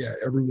was like, yeah,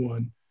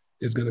 everyone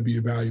is going to be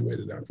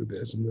evaluated after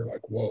this. And we're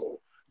like, whoa,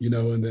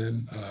 and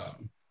then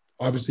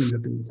obviously the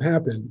things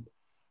happened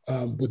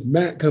with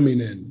Matt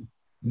coming in.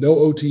 No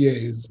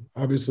OTAs.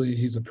 Obviously,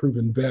 he's a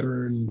proven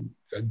veteran,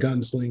 a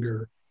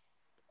gunslinger.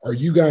 Are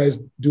you guys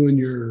doing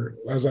your,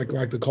 as I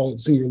like to call it,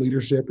 senior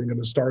leadership and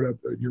going to start up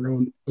your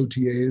own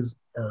OTAs?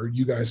 Or are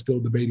you guys still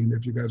debating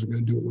if you guys are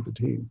going to do it with the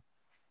team?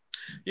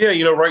 Yeah,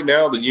 right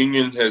now the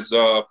union has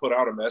put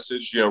out a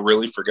message,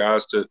 really for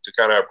guys to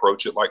kind of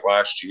approach it like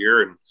last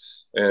year.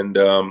 And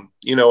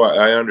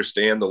I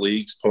understand the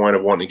league's point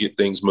of wanting to get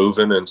things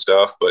moving and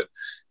stuff, but,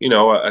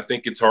 I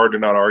think it's hard to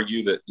not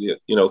argue that,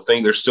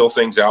 there's still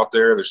things out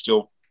there. There's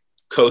still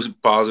COVID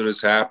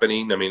positives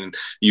happening. I mean,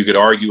 you could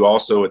argue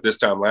also at this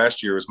time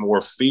last year was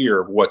more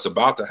fear of what's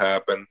about to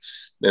happen.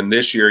 And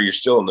this year you're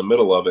still in the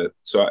middle of it.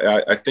 So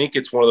I think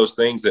it's one of those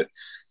things that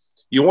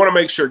you want to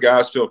make sure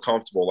guys feel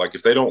comfortable. Like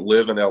if they don't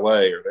live in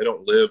LA or they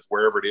don't live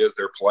wherever it is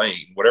they're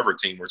playing, whatever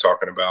team we're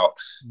talking about,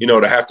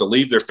 to have to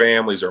leave their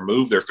families or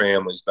move their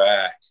families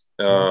back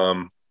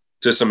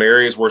to some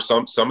areas where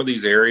some of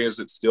these areas,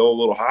 it's still a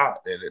little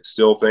hot and it's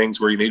still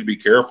things where you need to be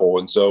careful.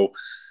 And so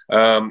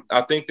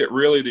I think that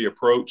really the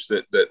approach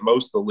that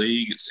most of the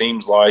league, it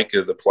seems like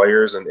the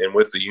players and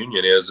with the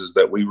union is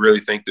that we really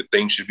think that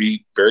things should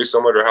be very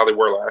similar to how they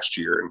were last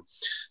year. And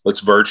let's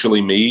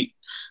virtually meet.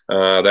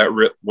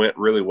 That went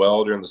really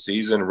well during the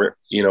season.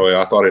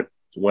 I thought it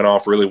went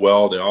off really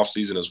well in the off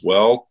season as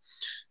well.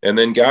 And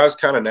then guys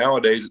kind of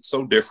nowadays, it's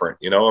so different.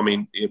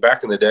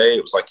 Back in the day,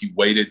 it was like you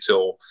waited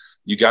till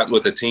you got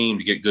with a team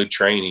to get good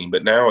training.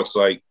 But now it's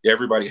like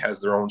everybody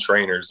has their own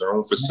trainers, their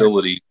own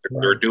facility.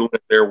 Right. They're doing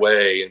it their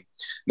way. And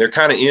they're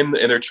kind of and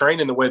they're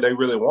training the way they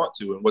really want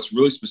to and what's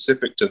really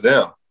specific to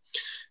them.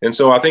 And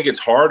so I think it's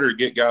harder to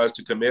get guys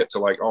to commit to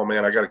like, oh,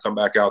 man, I got to come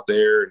back out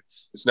there.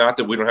 It's not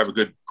that we don't have a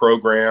good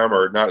program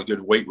or not a good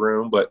weight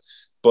room, but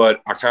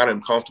I kind of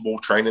am comfortable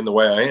training the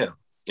way I am.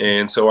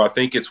 And so I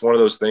think it's one of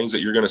those things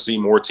that you're going to see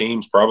more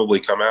teams probably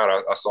come out.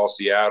 I saw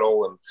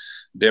Seattle and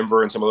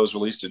Denver and some of those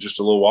released it just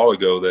a little while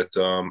ago that,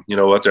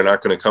 they're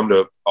not going to come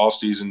to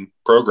off-season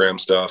program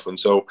stuff. And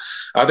so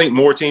I think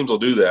more teams will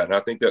do that. And I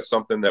think that's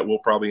something that we'll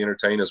probably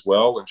entertain as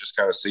well and just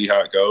kind of see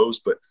how it goes.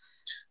 But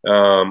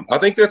I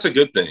think that's a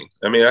good thing.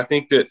 I mean, I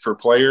think that for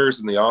players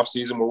in the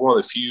off-season, we're one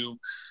of the few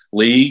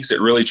leagues that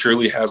really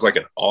truly has like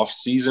an off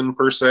season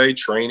per se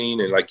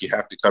training and like you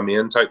have to come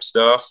in type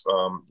stuff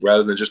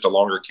rather than just a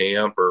longer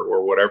camp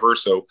or whatever.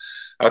 So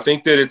I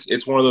think that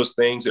it's one of those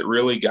things that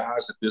really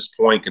guys at this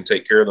point can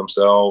take care of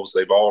themselves.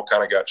 They've all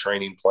kind of got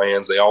training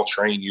plans. They all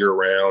train year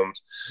round.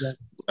 Yeah.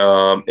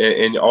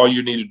 And all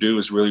you need to do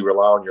is really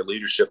rely on your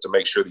leadership to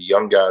make sure the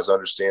young guys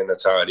understand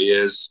that's how it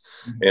is.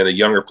 And the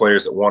younger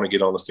players that want to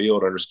get on the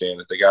field understand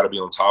that they got to be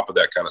on top of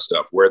that kind of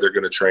stuff, where they're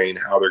going to train,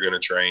 how they're going to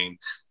train.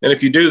 And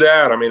if you do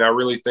that, I mean, I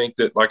really think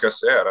that, like I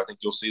said, I think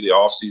you'll see the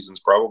off seasons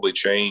probably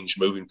change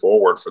moving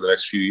forward for the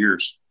next few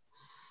years.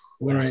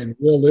 Ryan,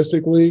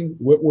 realistically,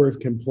 Whitworth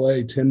can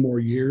play 10 more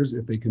years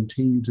if they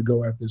continue to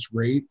go at this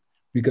rate,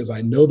 because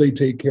I know they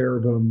take care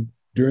of him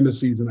during the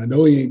season. I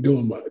know he ain't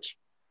doing much.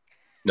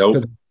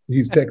 Nope.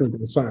 He's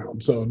technically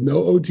sound. So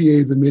no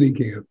OTAs in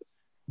minicamp.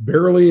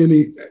 Barely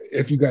any,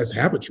 if you guys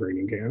have a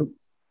training camp.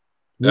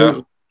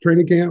 Yeah.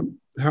 Training camp,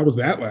 how was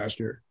that last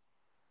year?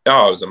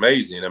 Oh, it was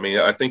amazing. I mean,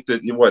 I think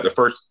that, the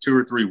first 2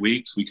 or 3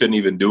 weeks, we couldn't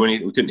even do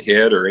anything. We couldn't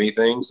hit or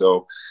anything.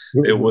 So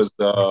it was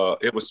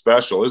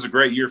special. It was a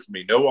great year for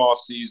me. No off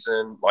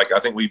season. Like, I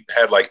think we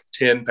had like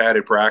 10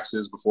 padded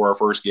practices before our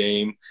first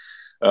game.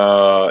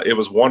 It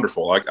was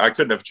wonderful. I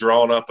couldn't have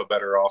drawn up a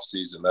better off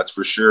season. That's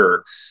for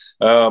sure.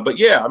 But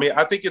yeah, I mean,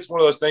 I think it's one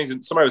of those things.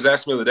 And somebody was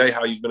asking me the other day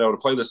how you've been able to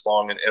play this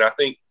long. And I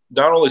think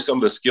not only some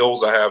of the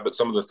skills I have, but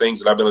some of the things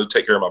that I've been able to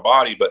take care of my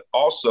body, but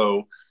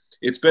also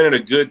it's been at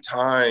a good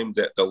time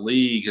that the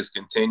league has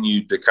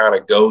continued to kind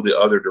of go the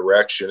other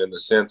direction, in the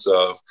sense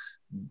of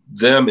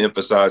them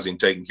emphasizing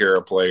taking care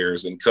of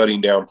players and cutting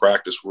down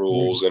practice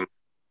rules and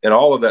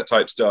all of that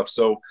type stuff.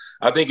 So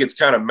I think it's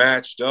kind of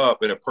matched up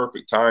at a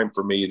perfect time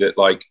for me, that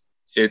like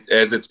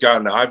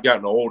I've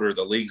gotten older,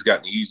 the league's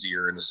gotten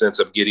easier in the sense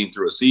of getting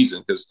through a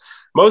season, because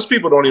most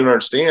people don't even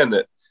understand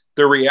that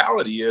the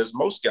reality is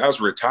most guys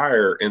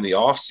retire in the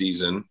off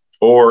season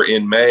or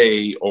in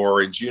May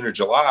or in June or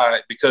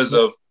July because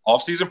of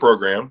off-season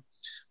program,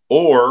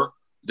 or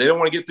they don't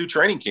want to get through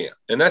training camp.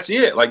 And that's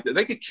it. Like,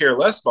 they could care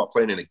less about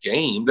playing in a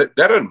game. That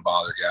doesn't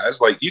bother guys.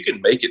 Like, you can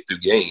make it through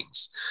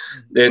games.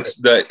 It's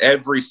the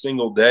every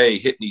single day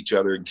hitting each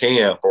other in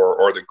camp,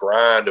 or the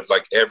grind of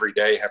like every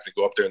day having to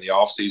go up there in the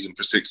off season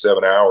for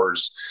 6-7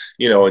 hours,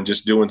 and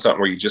just doing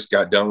something where you just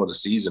got done with a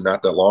season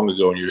not that long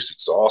ago and you're just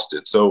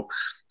exhausted. So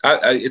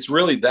it's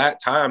really that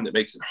time that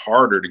makes it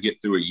harder to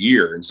get through a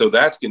year. And so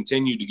that's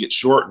continued to get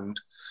shortened,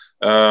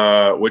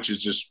 which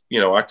is just,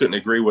 I couldn't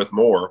agree with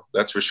more.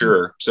 That's for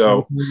sure.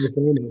 So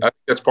I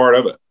think that's part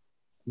of it.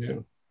 Yeah.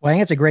 Well, I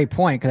think it's a great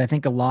point, because I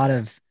think a lot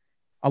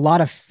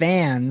of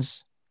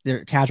fans,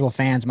 their casual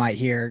fans, might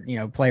hear,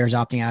 players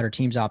opting out or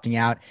teams opting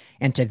out,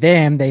 and to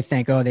them, they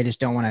think, oh, they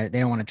don't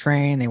want to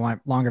train. They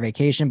want longer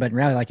vacation. But in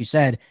reality, like you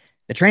said,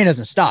 the training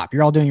doesn't stop.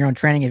 You're all doing your own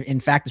training.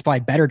 In fact, it's probably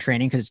better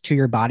training because it's to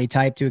your body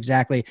type, to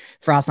exactly.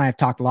 Frost and I have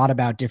talked a lot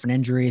about different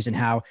injuries and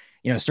how,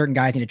 certain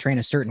guys need to train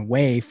a certain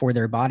way for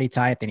their body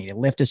type. They need to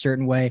lift a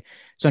certain way.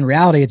 So in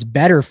reality, it's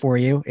better for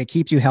you. It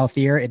keeps you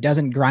healthier. It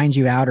doesn't grind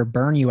you out or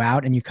burn you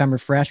out, and you come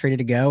refreshed, ready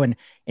to go. And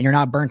you're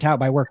not burnt out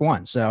by week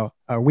one.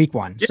 Week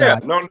one. Yeah,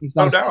 no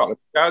doubt.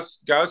 Guys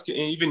can,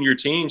 even your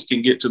teams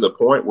can get to the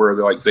point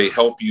where they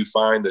help you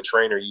find the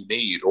trainer you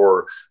need,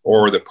 or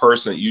the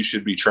person that you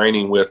should be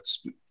training with,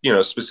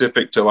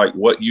 specific to like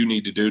what you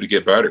need to do to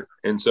get better.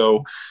 And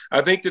so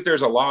I think that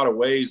there's a lot of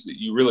ways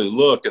that you really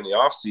look in the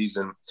off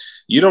season.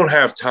 You don't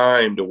have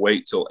time to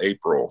wait till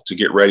April to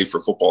get ready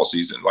for football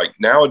season. Like,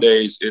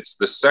 nowadays, it's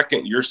the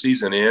second your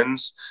season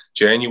ends,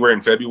 January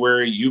and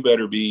February, you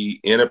better be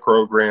in a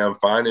program,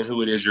 finding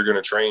who it is you're going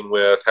to train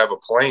with, have a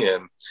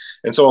plan.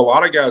 And so a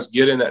lot of guys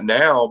get in that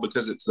now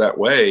because it's that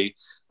way.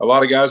 A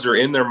lot of guys are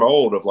in their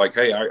mold of like,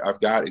 hey, I've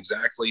got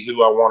exactly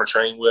who I want to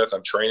train with.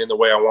 I'm training the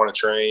way I want to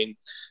train.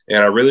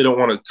 And I really don't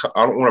want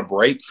to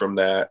break from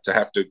that to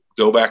have to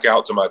go back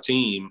out to my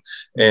team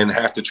and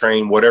have to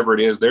train whatever it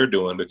is they're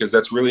doing, because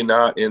that's really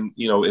not in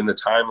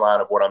the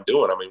timeline of what I'm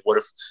doing. I mean, what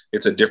if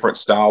it's a different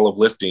style of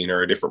lifting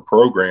or a different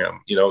program,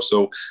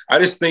 so I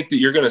just think that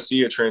you're going to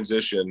see a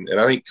transition. And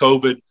I think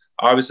COVID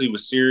obviously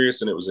was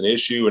serious, and it was an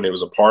issue, and it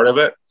was a part of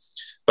it.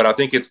 But I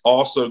think it's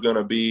also going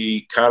to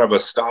be kind of a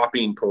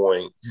stopping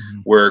point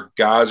where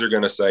guys are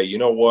going to say, you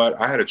know what,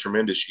 I had a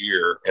tremendous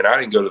year and I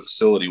didn't go to the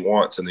facility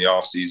once in the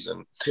off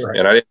season,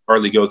 and I didn't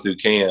hardly go through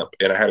camp,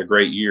 and I had a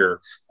great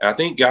year. And I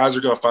think guys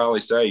are going to finally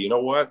say, you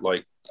know what,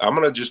 like, I'm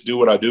going to just do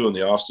what I do in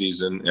the off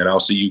season, and I'll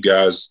see you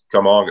guys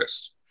come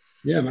August.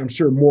 Yeah. And I'm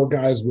sure more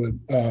guys would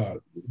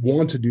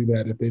want to do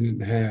that if they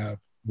didn't have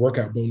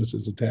workout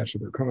bonuses attached to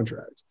their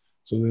contracts.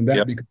 So then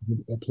that becomes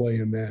a play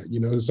in that,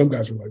 some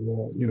guys are like,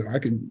 well, I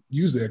can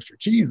use the extra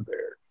cheese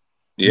there.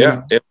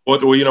 Yeah. And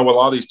what a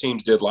lot of these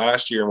teams did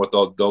last year, and what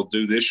they'll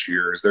do this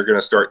year, is they're going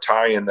to start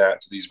tying that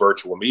to these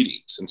virtual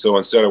meetings. And so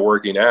instead of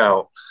working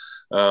out,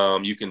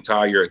 you can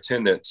tie your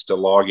attendance to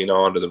logging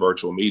on to the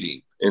virtual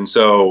meeting. And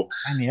so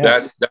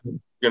that's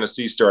going to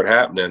see start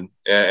happening.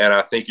 And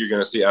I think you're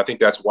going to see, I think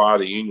that's why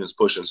the union's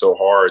pushing so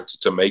hard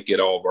to make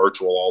it all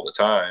virtual all the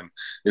time,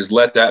 is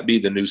let that be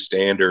the new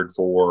standard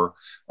for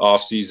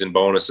off-season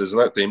bonuses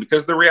and that thing.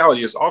 Because the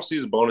reality is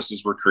off-season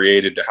bonuses were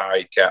created to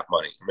hide cap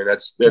money. I mean,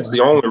 that's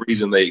the only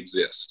reason they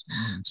exist.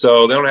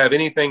 So they don't have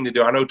anything to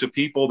do. I know to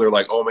people, they're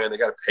like, oh man, they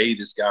got to pay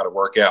this guy to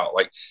work out.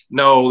 Like,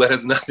 no, that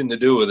has nothing to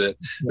do with it.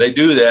 They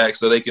do that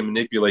so they can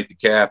manipulate the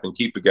cap and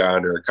keep a guy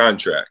under a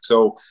contract.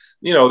 So,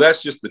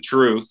 that's just the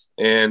truth.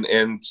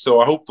 And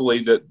so hopefully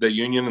that the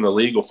union and the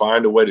league will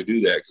find a way to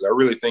do that, because I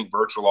really think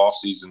virtual off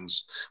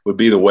seasons would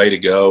be the way to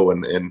go.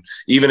 And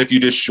even if you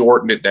just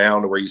shortened it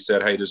down to where you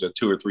said, hey, there's a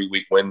 2 or 3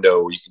 week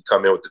window where you can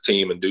come in with the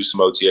team and do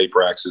some OTA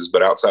practices.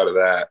 But outside of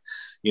that,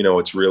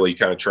 it's really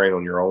kind of train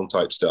on your own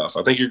type stuff.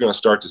 I think you're going to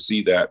start to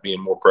see that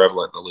being more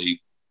prevalent in the league.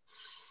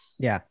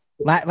 Yeah.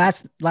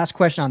 Last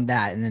question on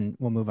that, and then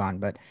we'll move on.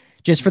 But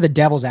just for the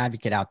devil's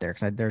advocate out there,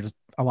 because there's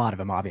a lot of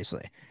them,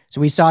 obviously. So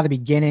we saw the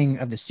beginning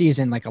of the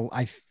season, like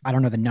I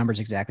don't know the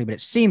numbers exactly, but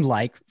it seemed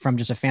like from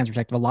just a fan's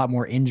perspective, a lot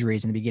more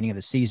injuries in the beginning of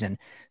the season.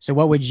 So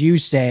what would you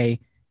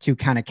say to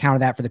kind of counter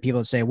that for the people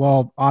that say,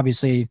 well,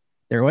 obviously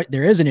there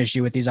is an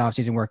issue with these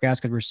offseason workouts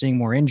because we're seeing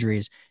more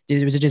injuries?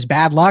 Was it just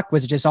bad luck?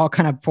 Was it just all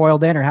kind of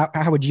foiled in? Or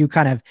how would you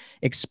kind of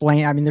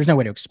explain? I mean, there's no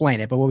way to explain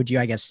it, but what would you,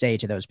 I guess, say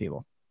to those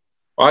people?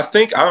 I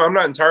think I'm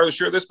not entirely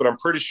sure of this, but I'm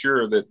pretty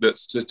sure that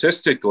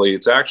statistically,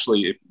 it's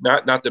actually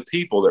not the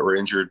people that were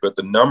injured, but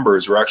the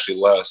numbers were actually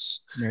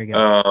less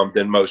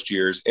than most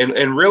years.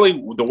 And really,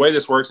 the way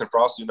this works, and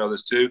Frost, you know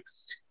this too,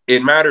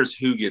 it matters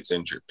who gets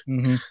injured.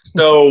 Mm-hmm.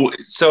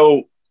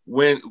 So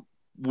when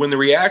the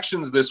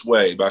reaction's this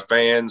way by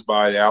fans,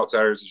 by the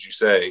outsiders, as you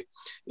say,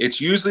 it's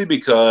usually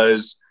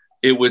because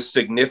it was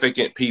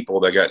significant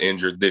people that got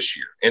injured this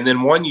year, and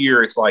then one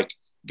year it's like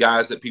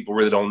guys that people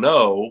really don't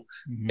know,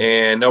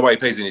 and nobody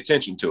pays any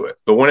attention to it.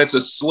 But when it's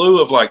a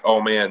slew of like, oh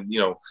man,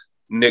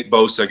 Nick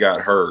Bosa got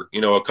hurt,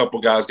 a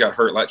couple guys got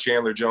hurt, like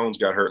Chandler Jones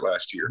got hurt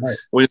last year. Right.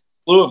 When it's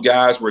a slew of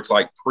guys where it's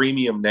like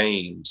premium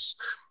names,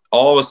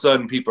 all of a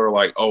sudden people are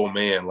like, oh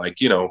man, like,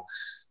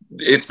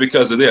 it's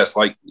because of this.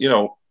 Like,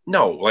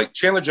 no, like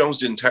Chandler Jones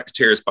didn't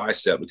tear his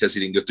bicep because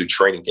he didn't go through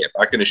training camp.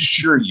 I can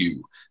assure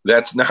you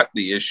that's not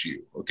the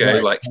issue. Okay.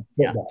 Right. Like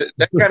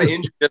that kind of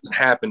injury doesn't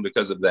happen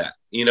because of that,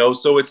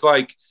 so it's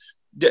like,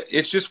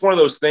 it's just one of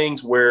those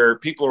things where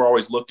people are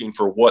always looking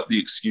for what the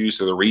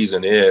excuse or the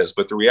reason is.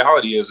 But the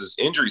reality is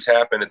injuries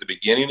happen at the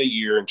beginning of the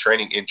year in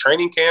training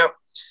camp.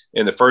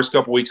 In the first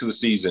couple of weeks of the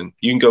season,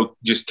 you can go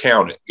just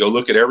count it. Go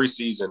look at every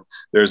season.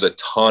 There's a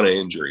ton of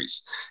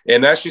injuries.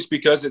 And that's just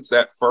because it's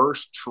that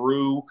first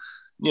true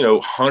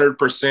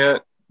 100%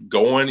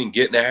 going and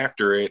getting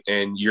after it.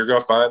 And you're going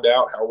to find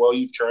out how well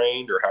you've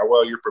trained or how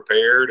well you're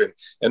prepared.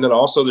 And then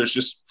also there's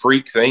just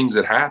freak things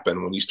that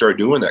happen when you start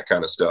doing that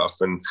kind of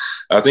stuff. And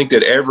I think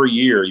that every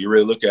year you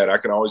really look at it, I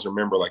can always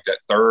remember like that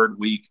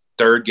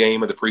third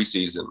game of the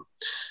preseason,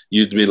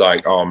 you'd be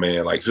like, oh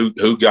man, like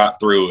who got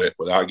through it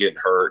without getting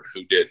hurt,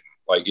 who didn't.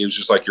 Like, it was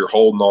just like you're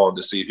holding on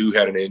to see who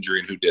had an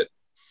injury and who didn't.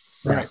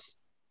 Right.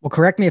 Well,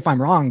 correct me if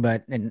I'm wrong,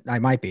 and I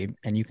might be,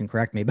 and you can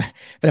correct me, but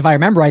if I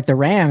remember right, the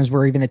Rams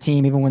were even the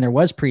team, even when there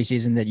was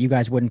preseason, that you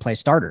guys wouldn't play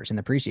starters in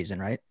the preseason,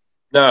 right?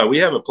 No, we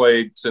haven't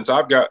played since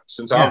I've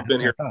been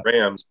here at the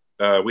Rams.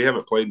 We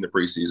haven't played in the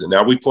preseason.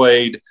 Now we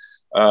played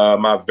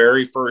my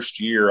very first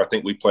year. I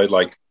think we played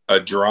like a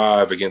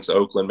drive against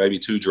Oakland, maybe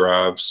 2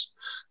 drives.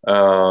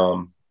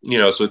 So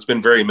it's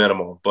been very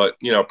minimal, but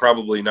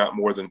probably not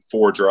more than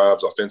 4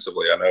 drives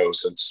offensively. I know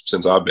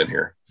since I've been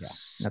here. Yeah,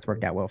 that's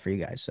worked out well for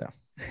you guys. So.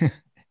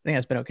 I think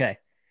that's been okay.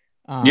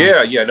 But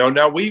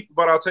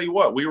I'll tell you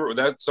what,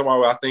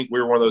 I think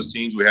we were one of those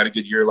teams. We had a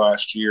good year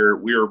last year.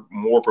 We were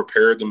more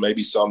prepared than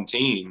maybe some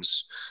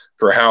teams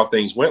for how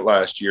things went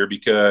last year,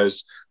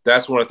 because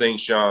that's one of the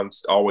things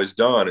Sean's always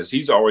done is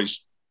he's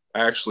always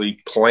actually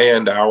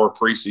planned our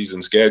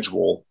preseason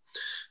schedule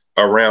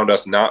around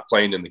us not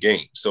playing in the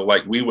game. So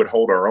like we would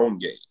hold our own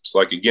games,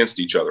 like against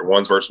each other,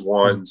 ones versus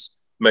ones,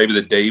 maybe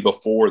the day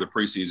before the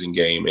preseason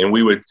game. And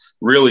we would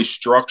really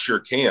structure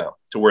camp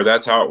to where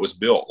that's how it was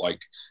built. Like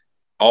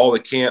all the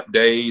camp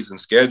days and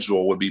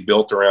schedule would be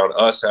built around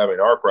us having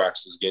our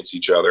practices against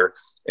each other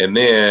and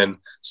then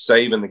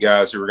saving the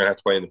guys who were going to have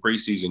to play in the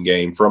preseason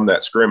game from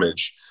that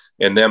scrimmage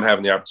and them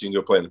having the opportunity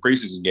to go play in the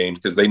preseason game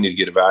because they need to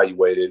get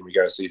evaluated and we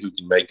got to see who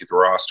can make it the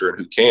roster and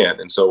who can't.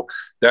 And so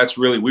that's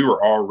really, we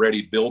were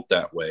already built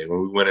that way when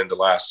we went into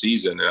last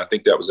season. And I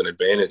think that was an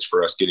advantage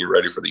for us getting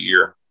ready for the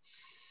year.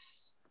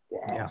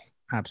 Wow. Yeah,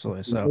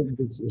 absolutely. So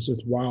it's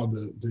just wild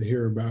to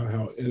hear about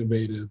how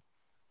innovative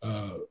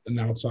an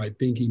outside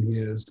thinking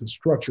is to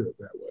structure it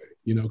that way,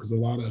 because a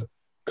lot of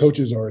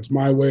coaches are, it's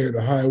my way or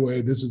the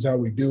highway. This is how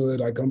we do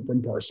it. I come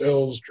from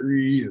Parcells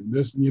tree and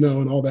this,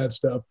 and all that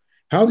stuff.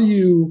 How do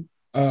you,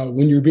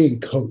 when you're being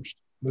coached,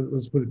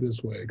 let's put it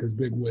this way, because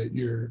Big Whit,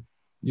 you're,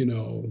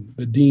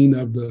 the dean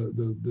of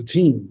the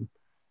team.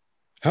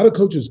 How do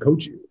coaches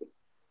coach you?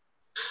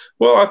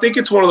 Well, I think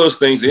it's one of those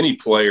things, any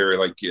player,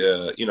 like,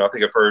 I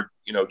think I've heard,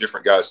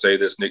 different guys say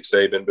this, Nick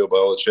Saban, Bill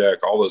Belichick,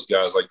 all those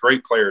guys, like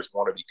great players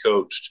want to be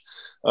coached.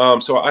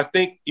 So I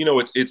think,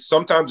 it's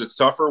sometimes it's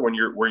tougher when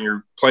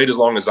you're played as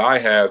long as I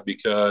have,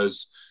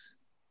 because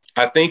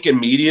I think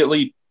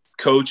immediately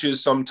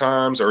coaches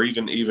sometimes, or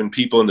even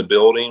people in the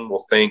building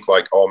will think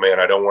like, oh man,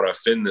 I don't want to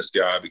offend this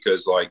guy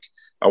because like,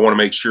 I want to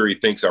make sure he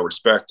thinks I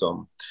respect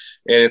him.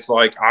 And it's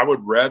like, I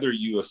would rather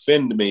you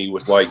offend me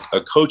with like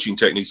a coaching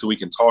technique so we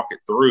can talk it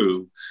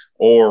through,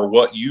 or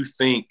what you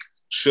think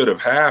should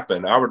have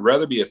happened. I would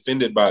rather be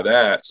offended by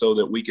that so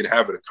that we could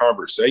have a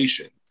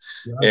conversation.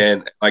 Right.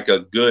 And like a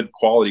good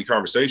quality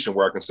conversation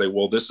where I can say,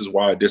 well, this is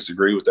why I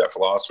disagree with that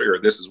philosophy, or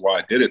this is why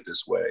I did it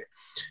this way.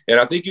 And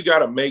I think you got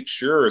to make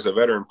sure as a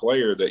veteran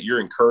player that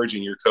you're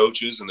encouraging your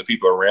coaches and the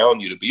people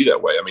around you to be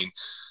that way. I mean,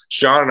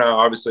 Sean and I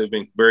obviously have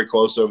been very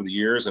close over the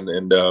years,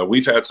 and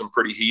we've had some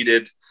pretty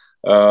heated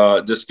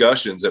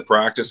discussions at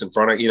practice in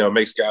front of, it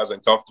makes guys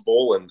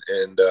uncomfortable.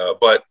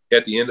 But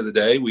at the end of the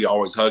day, we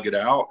always hug it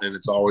out. And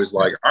it's always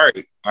like, all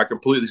right, I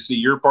completely see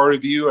your part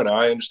of you and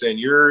I understand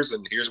yours.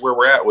 And here's where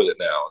we're at with it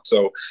now. And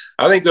so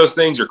I think those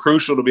things are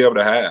crucial to be able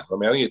to have. I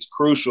mean, I think it's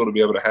crucial to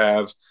be able to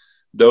have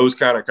those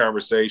kind of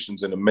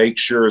conversations and to make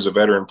sure as a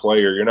veteran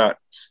player, you're not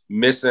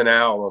missing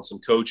out on some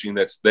coaching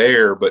that's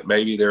there, but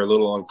maybe they're a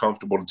little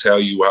uncomfortable to tell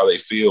you how they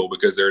feel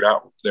because they're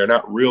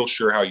not real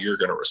sure how you're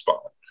going to respond.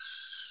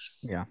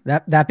 Yeah.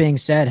 That being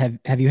said,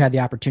 have you had the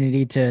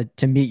opportunity to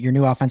meet your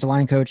new offensive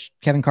line coach,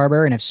 Kevin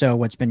Carberry? And if so,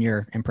 what's been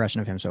your impression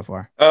of him so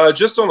far?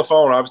 Just on the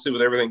phone, obviously,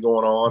 with everything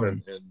going on,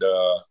 and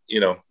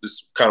this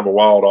is kind of a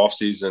wild off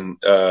season.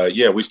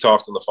 We've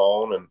talked on the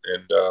phone,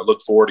 and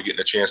look forward to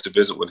getting a chance to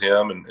visit with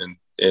him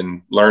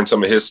and learn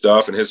some of his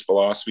stuff and his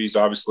philosophies.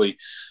 Obviously,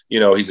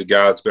 he's a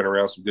guy that's been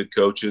around some good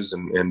coaches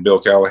and Bill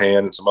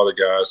Callahan and some other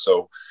guys.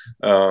 So,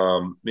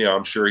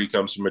 I'm sure he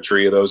comes from a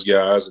tree of those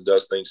guys and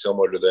does things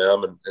similar to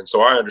them. And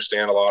so I understand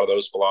a lot of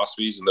those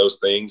philosophies and those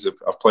things.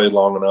 I've played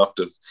long enough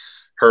to have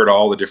heard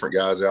all the different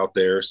guys out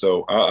there.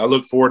 So I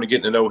look forward to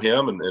getting to know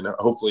him and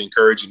hopefully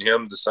encouraging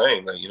him the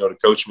same, to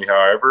coach me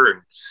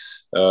however.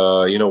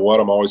 And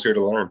I'm always here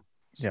to learn.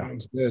 Yeah.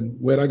 Sounds good.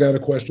 Whit, I got a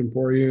question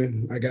for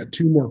you. I got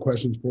two more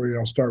questions for you.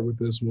 I'll start with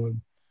this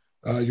one.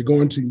 You're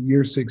going to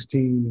year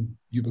 16.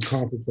 You've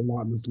accomplished a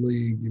lot in this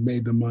league. You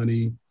made the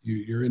money.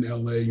 You're in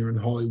LA. You're in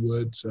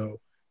Hollywood. So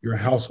you're a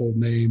household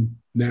name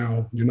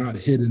now. You're not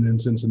hidden in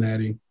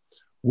Cincinnati.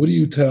 What do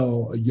you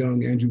tell a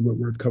young Andrew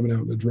Whitworth coming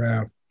out in the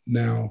draft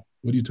now?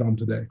 What do you tell him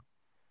today?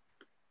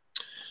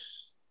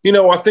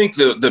 I think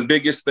the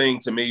biggest thing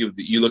to me,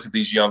 you look at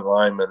these young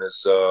linemen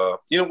is,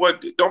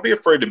 don't be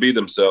afraid to be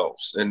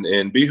themselves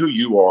and be who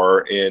you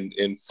are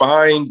and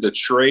find the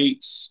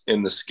traits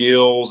and the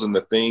skills and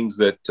the things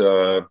that,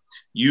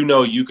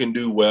 you can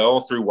do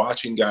well through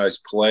watching guys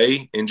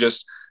play, and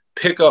just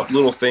pick up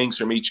little things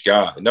from each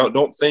guy. No,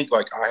 don't think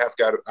like I've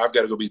got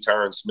to go be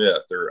Tyron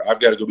Smith, or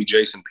I've got to go be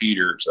Jason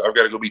Peters. I've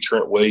got to go be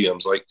Trent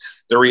Williams. Like,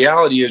 the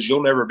reality is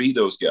you'll never be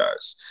those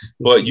guys,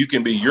 but you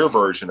can be your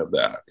version of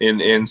that.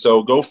 And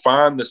so go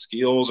find the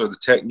skills or the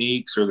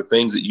techniques or the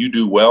things that you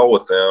do well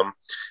with them.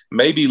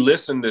 Maybe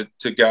listen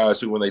to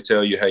guys who, when they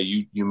tell you, hey,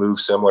 you move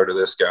similar to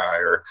this guy,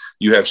 or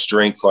you have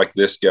strength like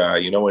this guy,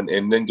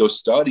 and then go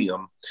study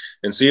them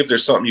and see if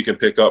there's something you can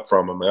pick up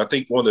from them. And I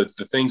think one of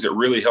the things that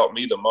really helped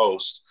me the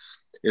most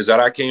is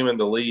that I came in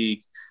the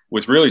league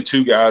with really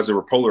two guys that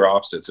were polar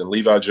opposites, and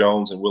Levi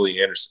Jones and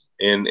Willie Anderson.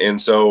 And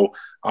so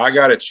I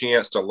got a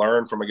chance to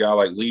learn from a guy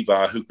like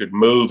Levi who could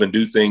move and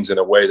do things in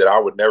a way that I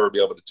would never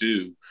be able to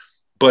do.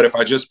 But if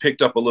I just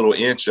picked up a little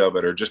inch of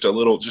it, or just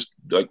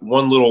like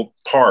one little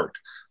part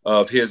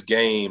of his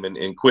game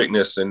and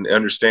quickness and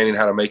understanding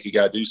how to make a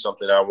guy do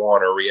something I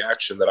want, or a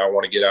reaction that I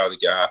want to get out of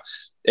the guy,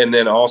 and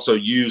then also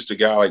used a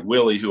guy like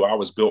Willie, who I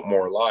was built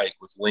more like,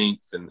 with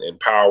length and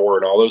power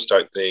and all those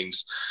type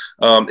things,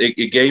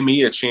 it gave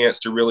me a chance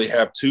to really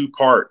have two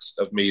parts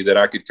of me that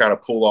I could kind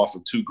of pull off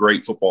of two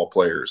great football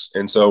players.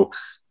 And so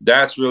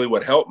that's really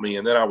what helped me.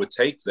 And then I would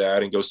take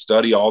that and go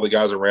study all the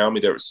guys around me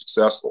that were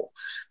successful.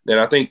 And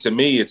I think, to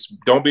me, it's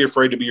don't be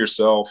afraid to be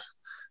yourself.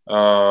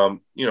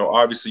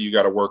 Obviously you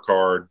got to work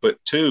hard, but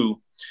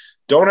two,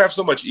 don't have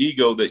so much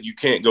ego that you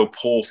can't go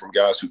pull from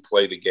guys who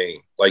play the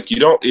game. Like,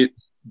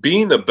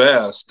 being the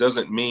best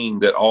doesn't mean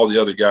that all the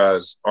other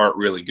guys aren't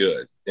really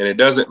good. And it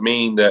doesn't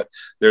mean that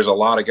there's a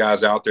lot of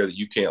guys out there that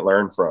you can't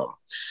learn from.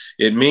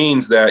 It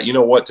means that,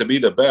 to be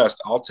the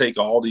best, I'll take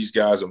all these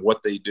guys and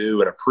what they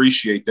do and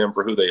appreciate them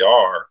for who they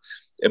are.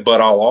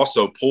 But I'll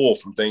also pull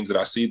from things that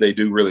I see they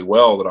do really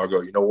well, that I'll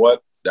go, you know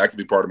what? That could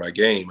be part of my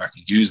game. I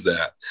could use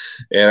that.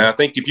 And I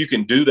think if you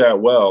can do that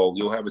well,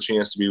 you'll have a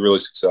chance to be really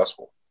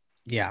successful.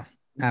 Yeah,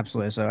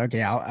 absolutely. So,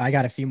 okay, I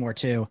got a few more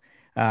too.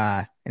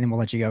 And then we'll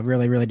let you go.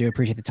 Really, really do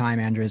appreciate the time,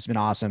 Andrew. It's been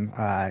awesome.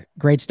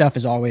 Great stuff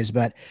as always.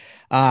 But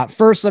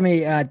first, let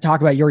me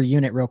talk about your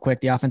unit real quick.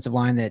 The offensive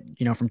line that,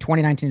 from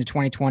 2019 to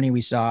 2020,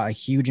 we saw a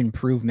huge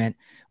improvement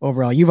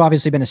overall. You've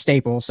obviously been a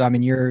staple. So, I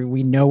mean,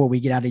 we know what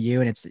we get out of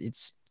you, and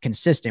it's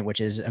consistent,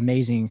 which is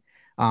amazing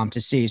to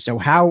see. So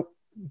how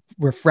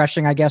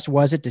refreshing, I guess,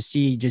 was it to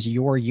see just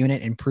your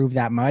unit improve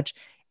that much?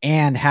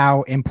 And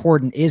how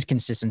important is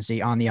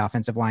consistency on the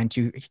offensive line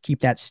to keep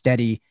that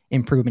steady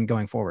improvement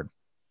going forward?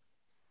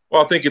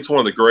 Well, I think it's one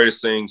of the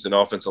greatest things an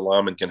offensive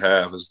lineman can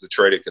have is the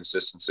trait of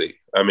consistency.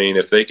 I mean,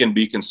 if they can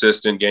be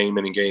consistent game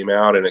in and game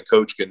out, and a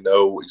coach can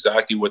know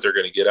exactly what they're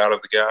going to get out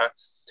of the guy.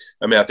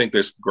 I mean, I think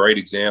there's great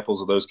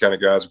examples of those kind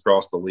of guys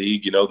across the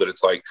league, that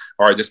it's like,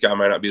 all right, this guy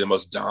might not be the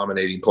most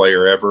dominating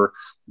player ever,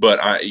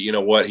 but you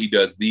know what? He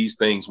does these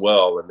things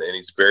well, and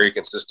he's very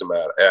consistent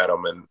at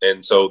them.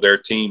 And so their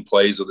team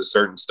plays with a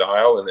certain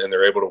style, and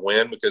they're able to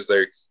win because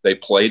they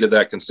play to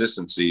that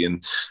consistency.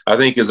 And I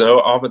think as an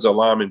offensive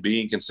lineman,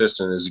 being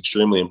consistent is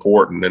extremely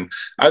important. And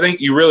I think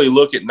you really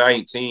look at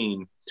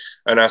 19,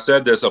 and I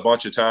said this a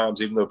bunch of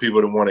times, even though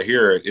people didn't want to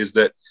hear it, is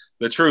that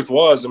the truth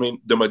was, I mean,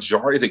 the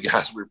majority of the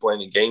guys we were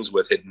playing in games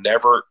with had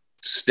never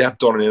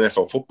stepped on an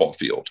NFL football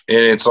field. And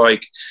it's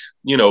like,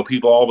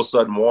 people all of a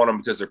sudden want them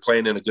because they're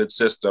playing in a good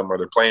system or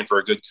they're playing for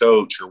a good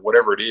coach or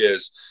whatever it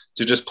is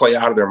to just play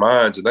out of their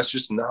minds. And that's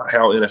just not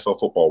how NFL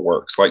football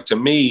works. Like, to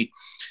me,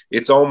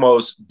 it's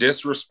almost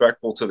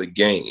disrespectful to the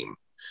game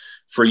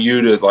for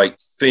you to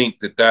think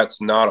that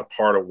that's not a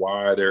part of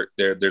why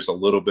there's a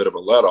little bit of a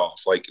let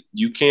off. Like,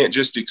 you can't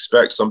just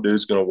expect some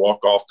dude's going to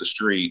walk off the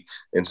street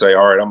and say,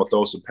 all right, I'm gonna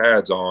throw some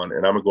pads on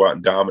and I'm gonna go out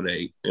and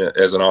dominate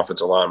as an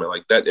offensive lineman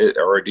like that,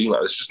 or a D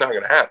line. It's just not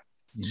going to happen.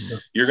 Mm-hmm.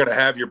 You're going to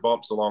have your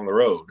bumps along the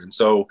road. And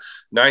so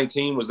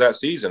 19 was that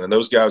season, and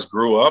those guys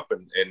grew up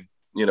and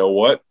you know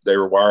what? They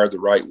were wired the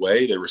right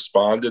way. They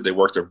responded, they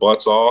worked their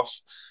butts off.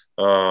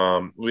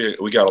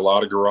 We got a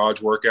lot of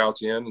garage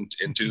workouts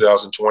in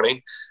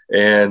 2020,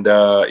 and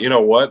you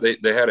know what?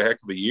 They had a heck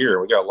of a year.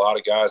 We got a lot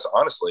of guys.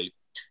 Honestly,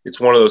 it's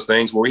one of those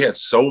things where we had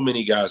so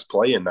many guys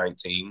play in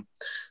 19.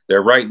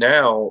 There right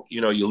now,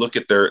 you look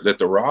at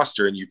the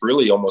roster, and you've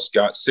really almost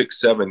got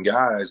 6-7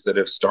 guys that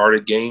have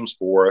started games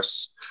for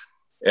us,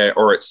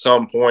 or at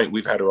some point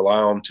we've had to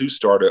rely on to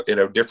start in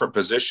a different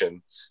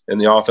position in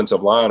the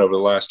offensive line over the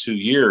last 2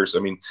 years. I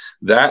mean,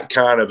 that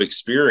kind of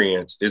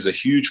experience is a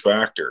huge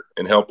factor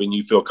in helping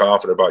you feel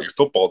confident about your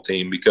football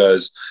team,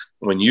 because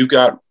when you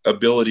got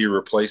ability to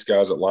replace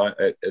guys at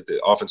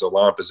the offensive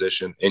line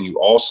position, and you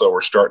also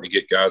are starting to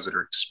get guys that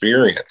are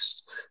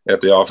experienced at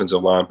the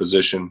offensive line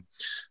position,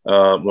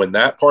 when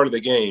that part of the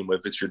game,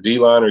 if it's your D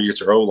line or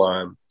it's your O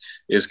line,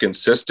 is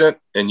consistent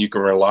and you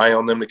can rely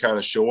on them to kind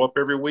of show up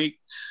every week,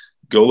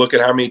 go look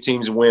at how many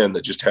teams win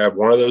that just have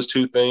one of those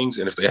two things.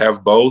 And if they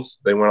have both,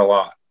 they win a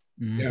lot.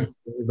 Yeah,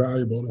 very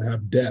valuable to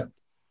have depth.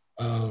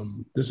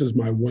 This is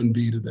my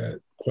 1B to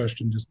that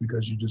question, just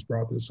because you just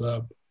brought this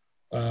up,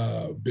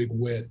 Big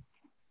Wit.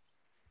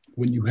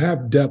 When you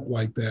have depth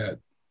like that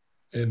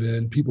and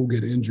then people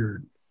get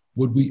injured,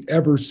 would we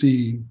ever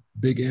see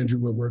Big Andrew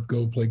Whitworth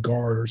go play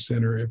guard or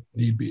center if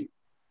need be?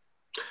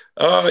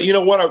 You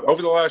know what?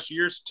 Over the last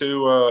years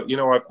too,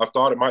 I've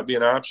thought it might be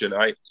an option.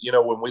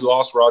 When we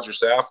lost Roger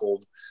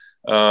Saffold,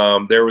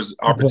 there was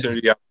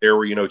opportunity out there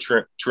where,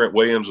 Trent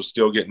Williams was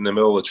still getting in the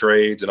middle of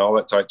trades and all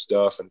that type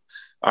stuff. And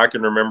I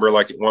can remember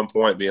at one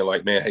point being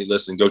like, man, hey,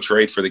 listen, go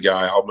trade for the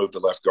guy. I'll move to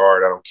left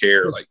guard. I don't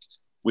care. Like,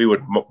 we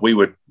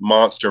would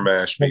monster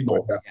mash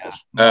people.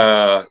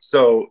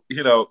 So,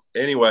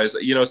 anyways,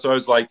 so I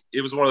was like,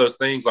 it was one of those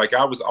things, like,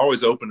 I was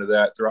always open to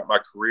that throughout my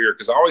career,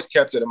 because I always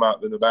kept it in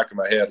the back of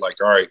my head, like,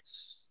 all right,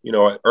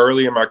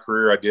 early in my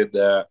career, I did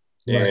that.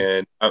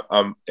 Right.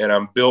 And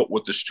I'm built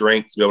with the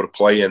strength to be able to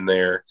play in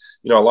there.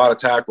 A lot of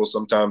tackles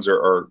sometimes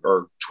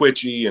are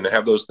twitchy and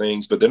have those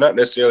things, but they're not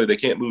necessarily, they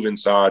can't move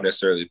inside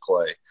necessarily to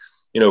play.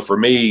 For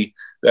me,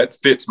 that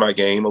fits my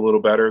game a little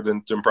better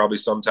than probably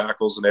some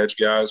tackles and edge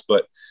guys.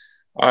 But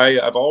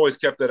I've always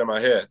kept that in my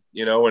head,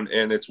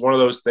 and it's one of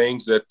those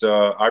things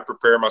that I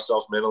prepare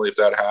myself mentally if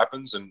that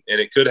happens, and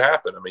it could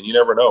happen. I mean, you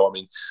never know. I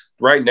mean,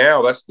 right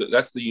now, that's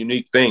the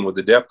unique thing with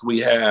the depth we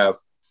have.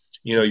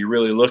 You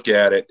really look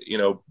at it,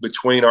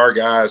 between our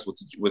guys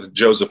with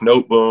Joseph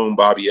Noteboom,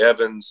 Bobby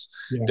Evans,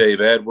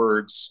 Dave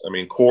Edwards,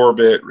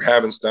 Corbett,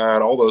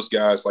 Havenstein, all those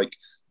guys, like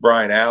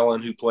Brian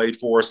Allen, who played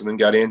for us and then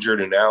got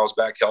injured and now is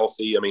back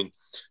healthy.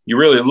 You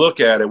really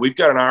look at it, we've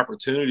got an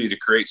opportunity to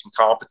create some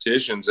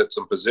competitions at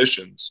some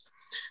positions.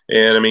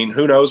 And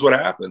who knows what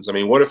happens?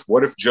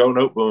 What if Joe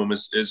Noteboom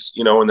is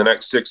in the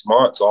next 6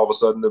 months, all of a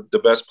sudden the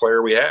best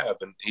player we have,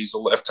 and he's a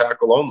left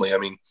tackle only.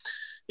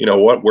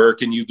 Where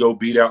can you go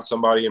beat out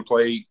somebody and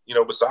play,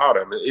 beside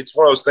him? It's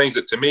one of those things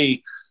that, to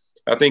me,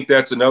 I think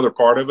that's another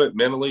part of it.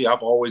 Mentally,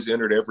 I've always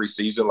entered every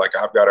season like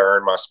I've got to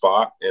earn my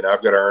spot and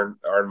I've got to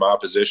earn my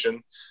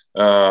position.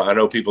 I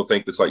know people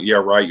think that's like, yeah,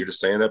 right, you're just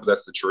saying that, but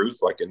that's the truth.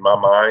 Like, in my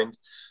mind,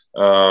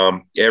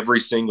 every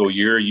single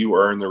year you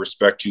earn the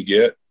respect you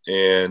get.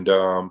 And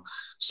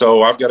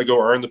so I've got to go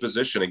earn the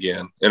position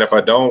again. And if I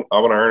don't, I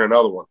want to earn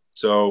another one.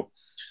 So,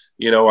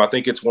 I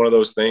think it's one of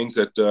those things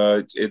that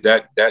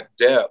that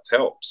depth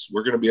helps.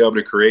 We're going to be able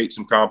to create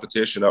some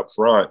competition up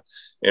front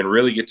and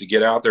really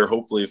get out there,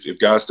 hopefully, if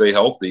guys stay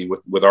healthy,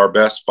 with our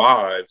best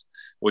 5,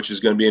 which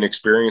is going to be an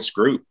experienced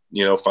group,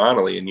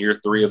 finally, in year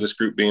 3 of this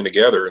group being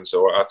together. And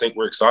so I think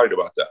we're excited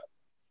about that.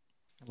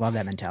 Love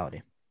that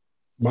mentality.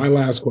 My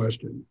last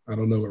question. I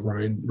don't know what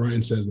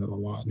Ryan says that a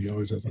lot, and he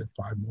always has like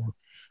 5 more.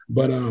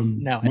 But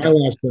my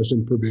last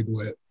question for Big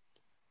Whit.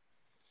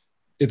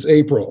 It's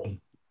April.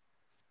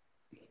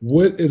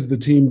 What is the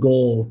team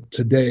goal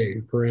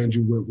today for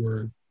Andrew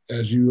Whitworth,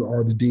 as you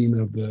are the dean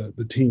of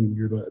the team?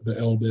 You're the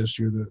eldest,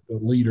 you're the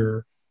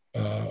leader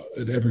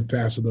at every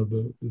facet of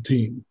the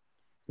team.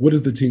 What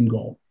is the team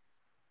goal?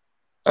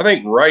 I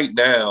think right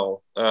now,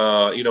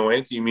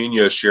 Anthony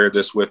Munoz shared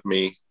this with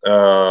me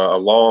a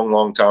long,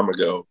 long time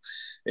ago.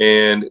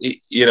 And,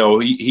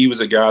 he was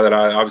a guy that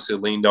I obviously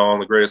leaned on,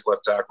 the greatest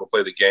left tackle to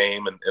play the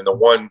game, and the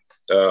one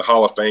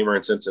Hall of Famer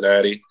in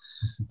Cincinnati,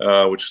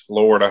 which,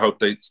 Lord, I hope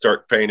they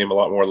start paying him a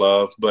lot more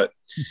love. But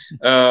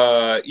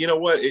you know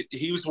what?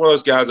 He was one of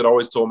those guys that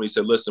always told me, he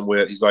said, listen,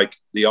 Whit, he's like,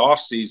 the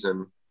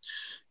offseason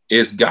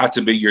is got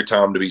to be your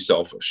time to be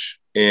selfish.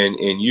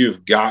 And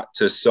you've got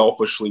to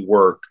selfishly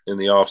work in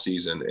the off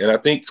season. And I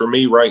think for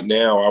me right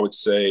now, I would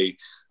say,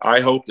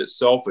 I hope that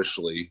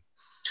selfishly,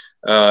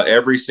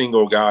 every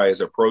single guy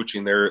is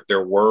approaching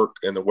their work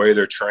and the way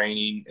they're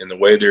training and the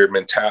way they're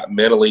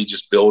mentally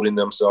just building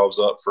themselves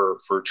up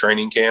for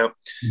training camp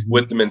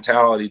with the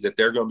mentality that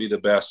they're going to be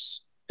the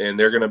best and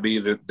they're going to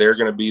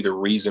be the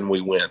reason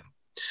we win.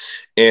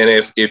 And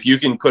if you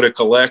can put a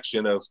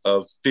collection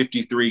of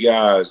 53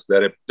 guys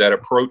that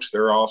approach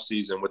their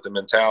offseason with the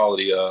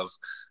mentality of,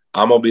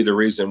 I'm going to be the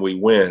reason we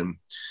win,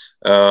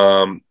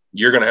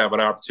 you're going to have an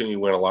opportunity to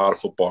win a lot of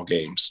football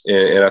games.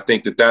 And I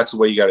think that's the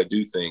way you got to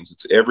do things.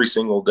 It's every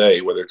single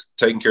day, whether it's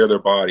taking care of their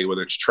body,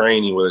 whether it's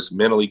training, whether it's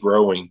mentally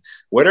growing,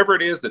 whatever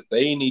it is that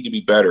they need to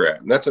be better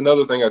at. And that's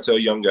another thing I tell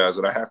young guys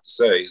that I have to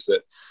say is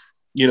that,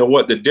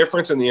 the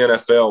difference in the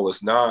NFL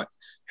is not,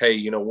 hey,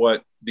 you know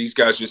what, these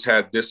guys just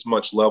had this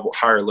much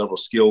higher level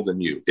skill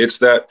than you. It's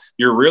that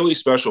your really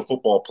special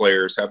football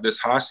players have this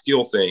high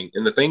skill thing,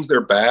 and the things they're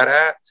bad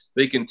at,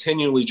 they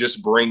continually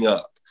just bring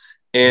up.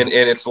 And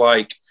it's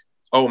like,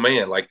 oh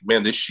man,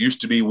 this used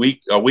to be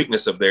a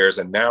weakness of theirs,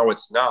 and now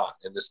it's not.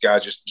 And this guy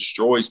just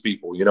destroys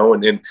people,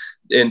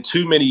 and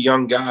too many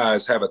young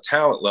guys have a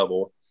talent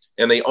level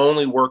and they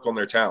only work on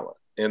their talent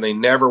and they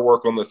never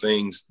work on the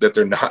things that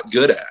they're not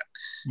good at.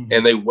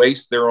 And they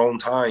waste their own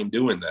time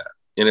doing that.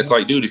 And it's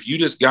like, dude, if you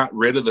just got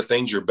rid of the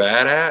things you're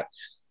bad at,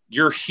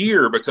 you're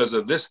here because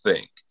of this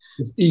thing.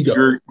 It's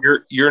ego.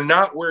 You're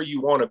not where you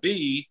want to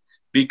be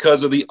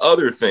because of the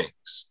other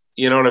things.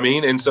 You know what I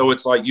mean? And so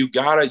it's like, you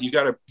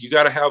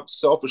gotta have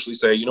selfishly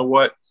say, you know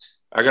what?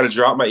 I got to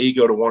drop my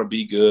ego to want to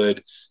be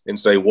good and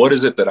say, what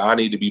is it that I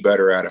need to be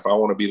better at if I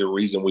want to be the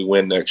reason we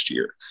win next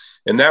year?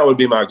 And that would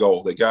be my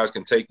goal, that guys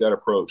can take that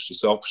approach to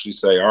selfishly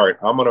say, all right,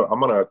 I'm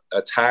going to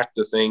attack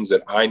the things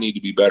that I need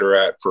to be better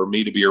at for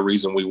me to be a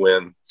reason we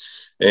win.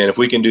 And if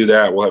we can do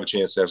that, we'll have a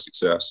chance to have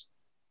success.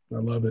 I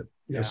love it.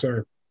 Yes,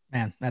 sir.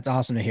 Man, that's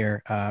awesome to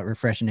hear.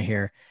 Refreshing to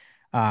hear.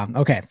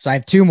 Okay. So I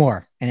have 2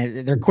 more,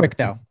 and they're quick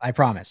though, I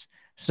promise.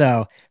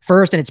 So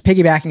first, and it's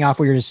piggybacking off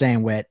what you're just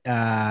saying, Whit,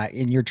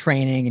 in your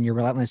training and your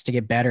relentless to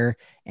get better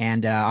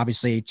and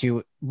obviously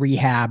to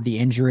rehab the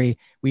injury.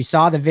 We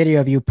saw the video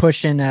of you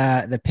pushing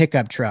the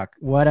pickup truck.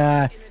 What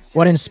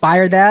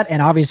inspired that?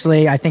 And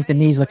obviously, I think the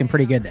knee's looking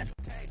pretty good then.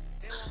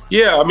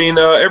 Yeah, I mean,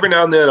 every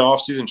now and then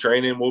off-season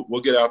training,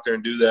 we'll get out there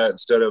and do that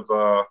instead of,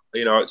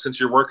 since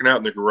you're working out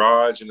in the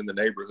garage and in the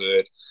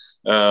neighborhood,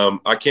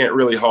 I can't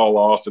really haul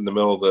off in the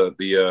middle of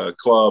the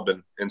club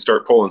and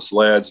start pulling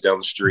sleds down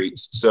the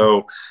streets.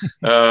 So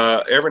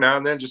every now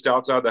and then, just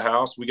outside the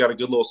house, we got a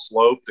good little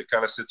slope that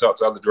kind of sits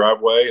outside the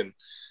driveway and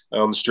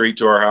on the street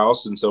to our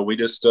house. And so we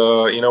just,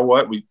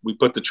 we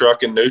put the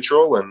truck in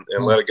neutral and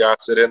let a guy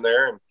sit in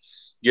there and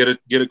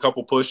get a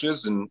couple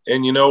pushes and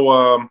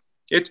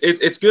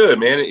it's good,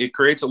 man. It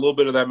creates a little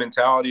bit of that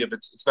mentality of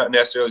it's not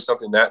necessarily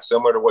something that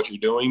similar to what you're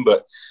doing,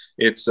 but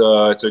it's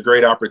a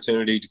great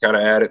opportunity to kind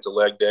of add it to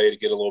leg day to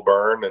get a little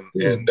burn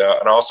and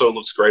also it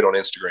looks great on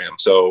Instagram.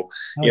 So,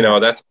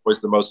 that's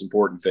always the most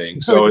important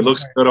thing. So it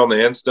looks good on the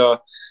Insta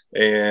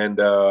and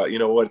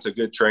it's a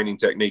good training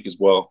technique as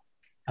well.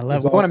 I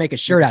love it. We want to make a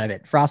shirt out of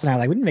it. Frost and I are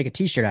like, we can make a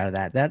t-shirt out of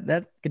that.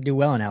 That could do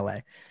well in LA.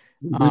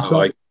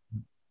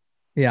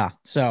 Yeah.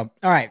 So,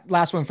 all right.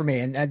 Last one for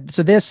me. And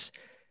so this,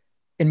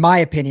 in my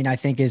opinion, I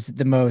think is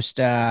the most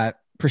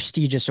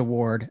prestigious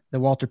award, the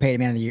Walter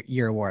Payton Man of the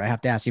Year award. I have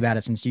to ask you about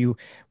it since you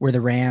were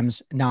the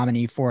Rams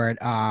nominee for it.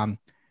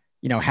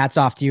 Hats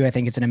off to you. I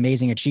think it's an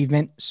amazing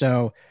achievement.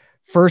 So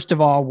first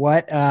of all,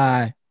 what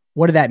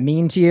did that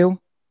mean to you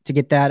to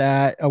get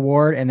that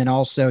award? And then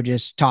also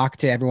just talk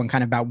to everyone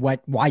kind of about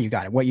why you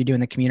got it, what you do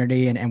in the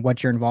community and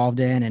what you're involved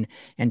in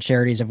and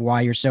charities of why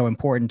you're so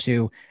important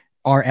to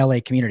our LA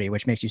community,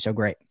 which makes you so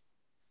great.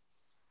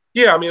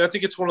 Yeah, I mean, I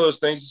think it's one of those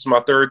things. This is my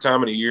third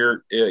time in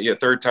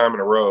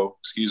a row,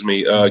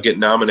 getting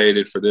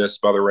nominated for this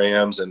by the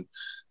Rams. And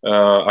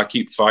I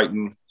keep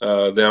fighting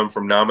them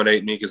from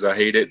nominating me because I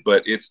hate it.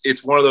 But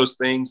it's one of those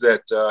things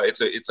that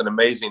it's an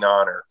amazing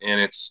honor.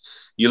 And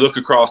you look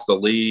across the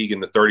league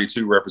and the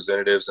 32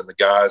 representatives and the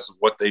guys,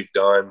 what they've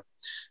done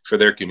for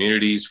their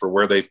communities, for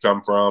where they've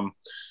come from.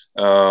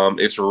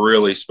 it's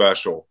really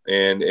special.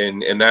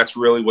 And that's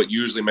really what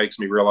usually makes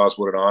me realize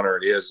what an honor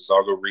it is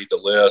I'll go read the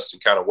list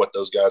and kind of what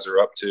those guys are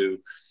up to.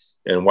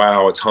 And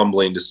wow, it's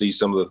humbling to see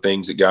some of the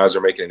things that guys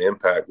are making an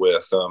impact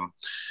with.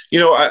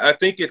 I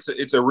think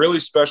it's a really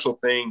special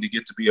thing to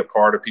get to be a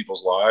part of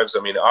people's lives.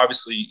 I mean,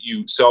 obviously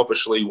you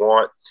selfishly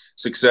want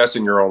success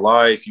in your own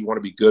life. You want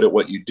to be good at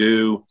what you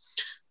do.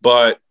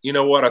 But you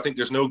know what? I think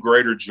there's no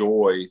greater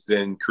joy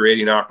than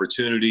creating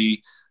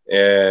opportunity,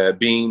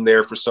 being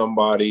there for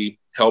somebody,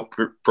 help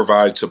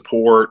provide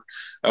support,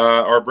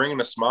 or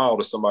bringing a smile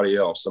to somebody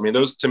else. I mean,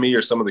 those to me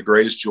are some of the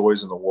greatest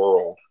joys in the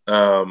world.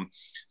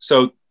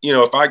 So,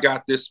 if I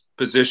got this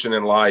position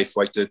in life,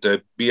 like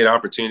to be an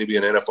opportunity to be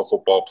an NFL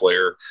football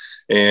player,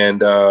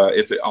 and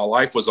if our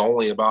life was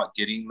only about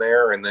getting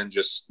there and then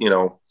just,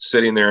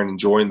 sitting there and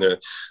enjoying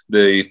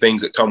the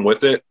things that come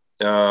with it,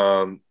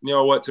 you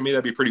know what, to me,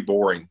 that'd be pretty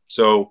boring.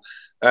 So,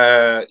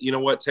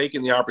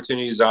 taking the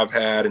opportunities I've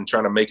had and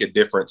trying to make a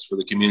difference for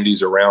the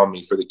communities around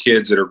me, for the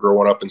kids that are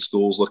growing up in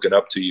schools looking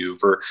up to you,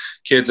 for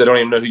kids that don't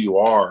even know who you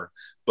are,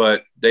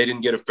 but they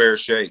didn't get a fair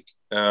shake.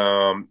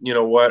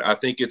 I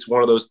think it's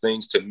one of those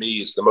things. To me,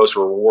 it's the most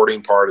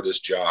rewarding part of this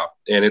job.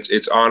 And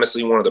it's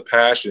honestly one of the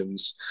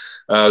passions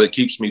that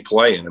keeps me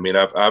playing. I mean,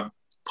 I've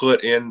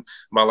put in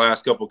my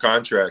last couple of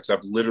contracts,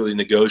 I've literally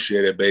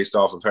negotiated based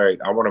off of, hey,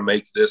 I want to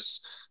make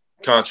this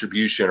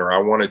contribution, or I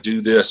want to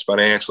do this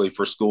financially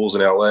for schools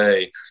in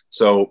LA.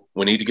 So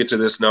we need to get to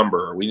this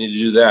number, or we need to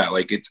do that.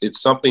 Like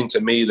it's something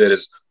to me that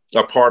is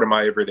a part of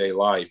my everyday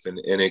life and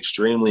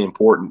extremely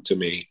important to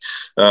me.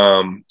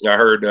 I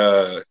heard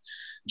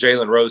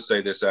Jalen Rose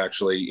say this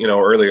actually,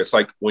 earlier. It's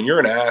like when you're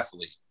an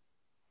athlete,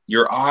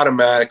 you're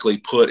automatically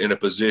put in a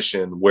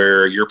position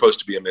where you're supposed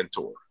to be a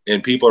mentor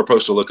and people are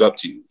supposed to look up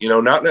to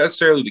you. Not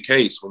necessarily the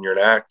case when you're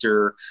an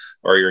actor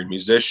or you're a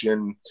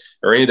musician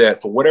or any of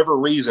that. For whatever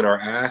reason, our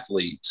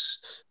athletes,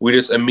 we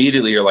just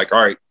immediately are like,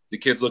 all right, the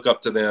kids look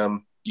up to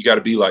them. You got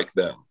to be like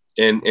them.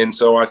 And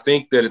so I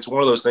think that it's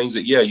one of those things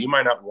that, yeah, you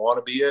might not want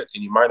to be it,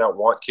 and you might not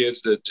want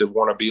kids to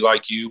want to be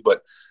like you,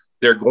 but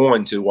they're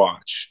going to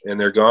watch and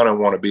they're going to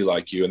want to be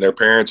like you, and their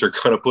parents are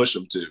going to push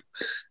them to.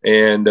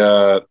 And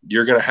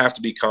you're going to have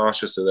to be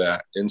conscious of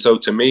that. And so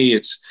to me,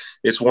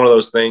 it's one of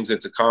those things.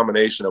 It's a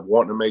combination of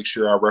wanting to make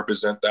sure I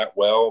represent that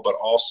well, but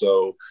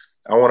also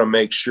I want to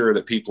make sure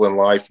that people in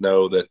life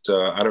know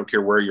that I don't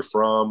care where you're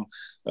from,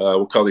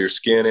 what color your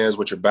skin is,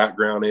 what your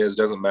background is,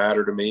 doesn't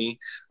matter to me.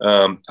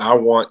 I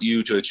want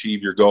you to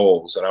achieve your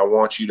goals, and I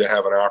want you to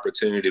have an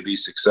opportunity to be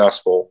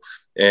successful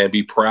and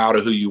be proud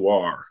of who you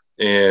are.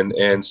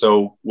 And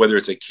so whether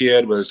it's a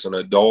kid, whether it's an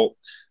adult,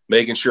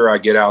 making sure I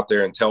get out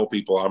there and tell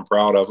people I'm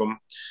proud of them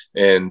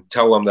and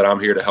tell them that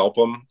I'm here to help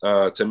them.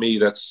 To me,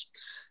 that's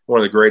one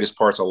of the greatest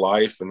parts of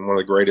life and one of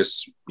the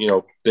greatest,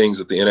 things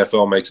that the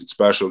NFL makes it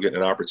special, getting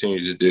an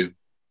opportunity to do.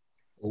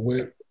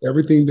 With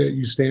everything that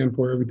you stand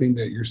for, everything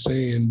that you're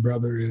saying,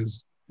 brother,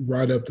 is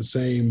right up the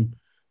same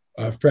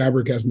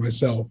fabric as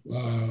myself.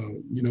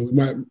 We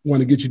might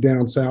want to get you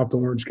down south to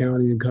Orange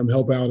County and come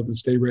help out at the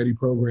Stay Ready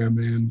program,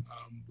 man.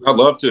 I'd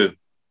love to.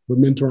 We're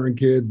mentoring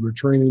kids, we're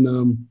training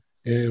them,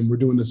 and we're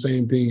doing the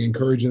same thing,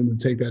 encouraging them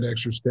to take that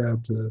extra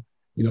step to,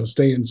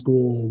 stay in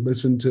school,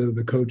 listen to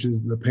the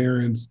coaches, the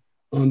parents,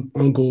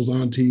 uncles,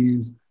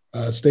 aunties,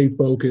 stay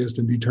focused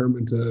and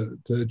determined to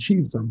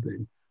achieve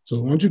something. So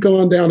why don't you come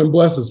on down and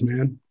bless us,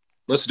 man?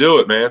 Let's do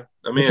it, man.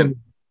 I'm in.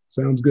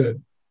 Sounds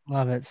good.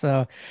 Love it.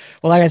 So,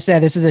 well, like I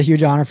said, this is a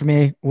huge honor for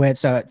me, Whit.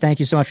 So thank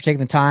you so much for taking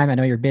the time. I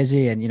know you're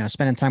busy and,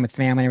 spending time with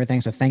family and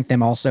everything. So thank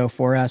them also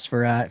for us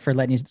for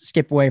letting you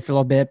skip away for a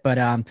little bit,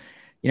 but,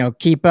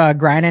 keep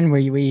grinding.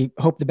 We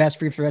hope the best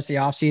for you for the rest of the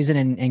off season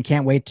and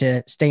can't wait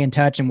to stay in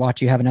touch and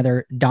watch you have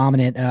another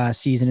dominant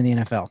season in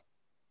the NFL.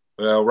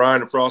 Well,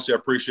 Ryan and Frosty, I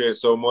appreciate it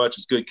so much.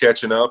 It's good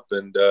catching up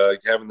and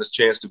having this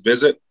chance to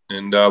visit,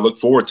 and look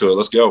forward to it.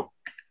 Let's go.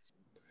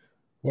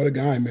 What a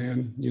guy,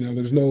 man.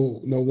 There's no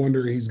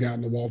wonder he's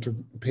gotten the Walter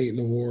Payton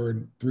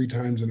Award 3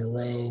 times in a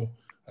row.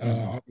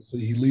 Obviously,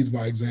 he leads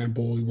by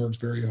example. He works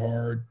very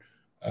hard.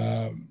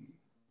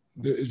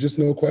 There's just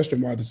no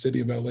question why the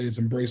city of LA has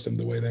embraced him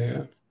the way they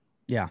have.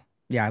 Yeah.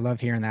 I love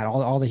hearing that.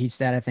 All that he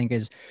said, I think,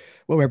 is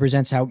what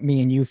represents how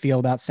me and you feel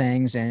about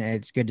things. And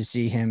it's good to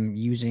see him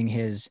using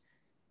his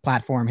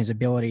platform, his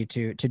ability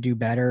to do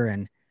better.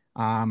 And,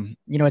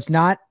 it's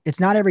not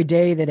every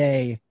day that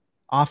a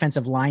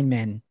offensive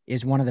lineman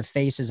is one of the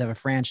faces of a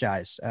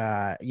franchise.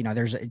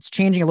 It's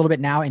changing a little bit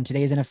now in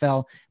today's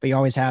NFL, but you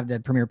always have the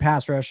premier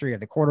pass rusher, you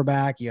have the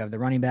quarterback, you have the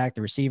running back,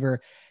 the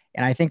receiver.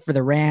 And I think for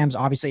the Rams,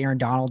 obviously Aaron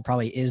Donald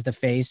probably is the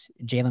face.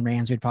 Jalen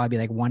Ramsey would probably be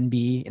like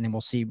 1B, and then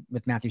we'll see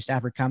with Matthew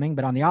Stafford coming.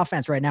 But on the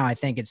offense right now, I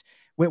think it's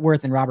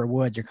Whitworth and Robert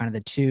Woods are kind of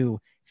the 2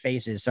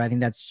 faces. So I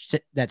think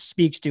that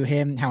speaks to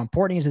him, how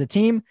important he is to the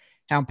team,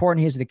 how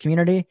important he is to the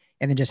community,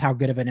 and then just how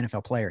good of an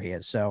NFL player he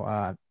is.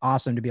 So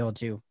awesome to be able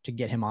to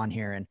get him on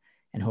here,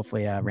 and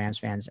hopefully Rams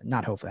fans,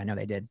 not hopefully, I know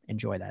they did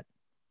enjoy that.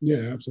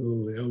 Yeah,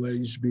 absolutely. LA,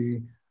 you should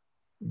be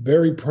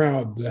very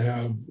proud to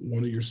have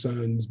one of your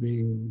sons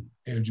being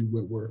Andrew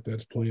Whitworth,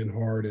 that's playing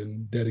hard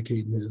and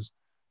dedicating his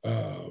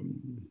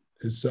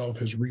himself,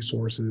 his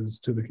resources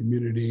to the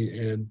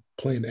community and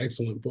playing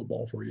excellent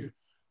football for you.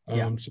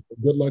 So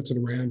good luck to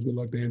the Rams. Good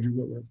luck to Andrew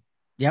Whitworth.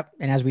 Yep.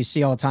 And as we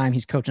see all the time,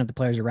 he's coaching up the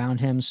players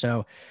around him.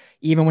 So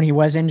even when he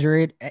was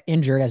injured,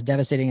 as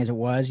devastating as it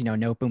was,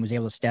 Noteboom was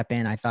able to step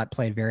in. I thought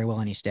played very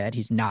well in his stead.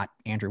 He's not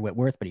Andrew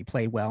Whitworth, but he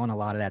played well. And a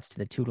lot of that's to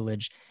the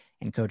tutelage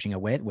and coaching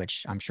of Whit,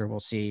 which I'm sure we'll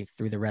see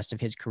through the rest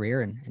of his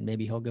career. And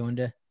maybe he'll go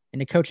into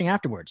coaching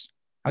afterwards.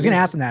 I was going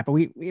to ask him that, but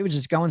it was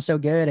just going so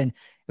good. And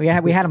we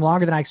had him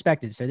longer than I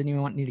expected. So I didn't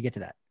even need to get to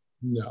that.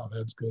 No,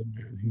 that's good,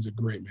 man. He's a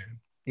great man.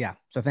 Yeah.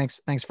 So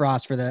thanks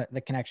Frost for the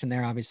connection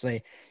there.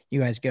 Obviously you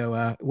guys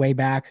go way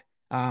back.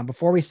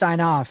 Before we sign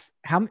off,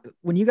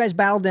 when you guys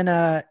battled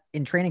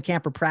in training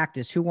camp or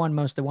practice, who won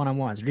most of the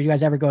one-on-ones? Or did you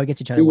guys ever go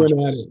against each other? We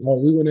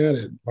went at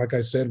it. Like I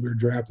said, we were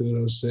drafted in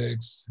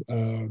 2006.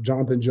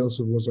 Jonathan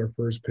Joseph was our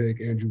first pick.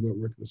 Andrew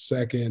Whitworth was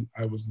second.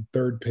 I was the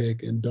third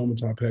pick, and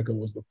Domata Pekka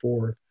was the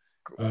fourth.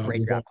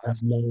 Great draft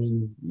class.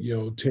 Long,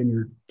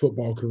 tenured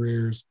football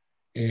careers,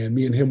 and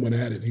me and him went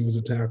at it. He was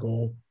a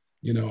tackle.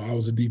 I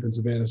was a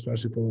defensive end,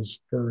 especially for those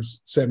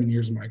first 7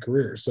 years of my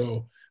career.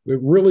 So it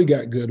really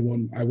got good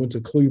when I went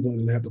to Cleveland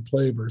and had to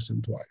play versus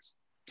him twice.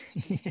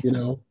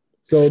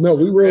 So no,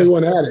 we really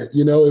went at it.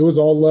 It was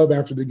all love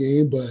after the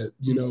game, but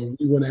we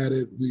went at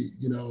it. We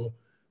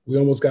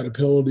almost got a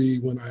penalty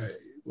when I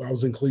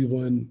was in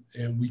Cleveland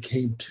and we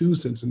came to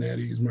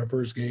Cincinnati. It was my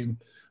first game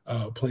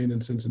playing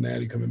in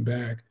Cincinnati, coming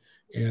back,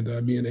 and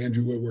me and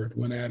Andrew Whitworth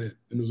went at it,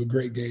 and it was a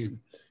great game.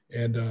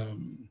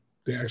 And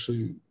they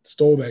actually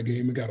stole that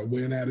game and got a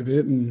win out of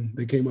it, and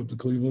they came up to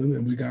Cleveland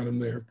and we got them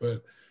there.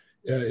 But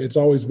it's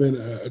always been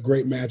a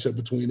great matchup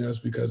between us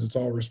because it's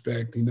all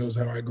respect. He knows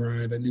how I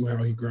grind. I knew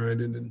how he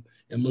grinded, and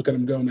look at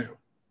him go now.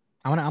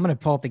 I'm gonna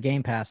pull up the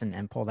Game Pass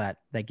and pull that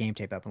game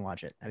tape up and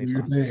watch it. That'd be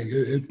fun.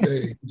 Hey,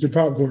 get your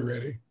popcorn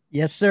ready.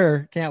 Yes,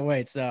 sir. Can't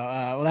wait. So,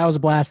 well, that was a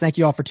blast. Thank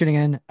you all for tuning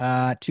in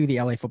to the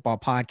LA Football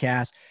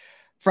Podcast.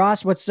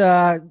 Frost,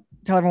 tell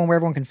everyone where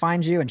everyone can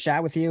find you and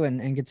chat with you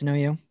and get to know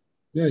you.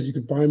 Yeah, you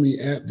can find me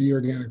at The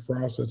Organic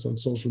Frost. That's on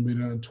social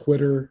media, on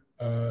Twitter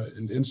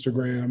and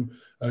Instagram.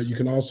 You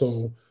can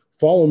also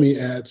follow me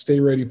at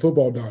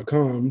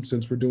StayReadyFootball.com,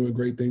 since we're doing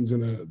great things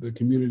in the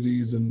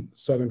communities in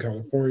Southern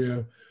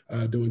California,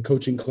 doing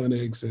coaching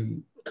clinics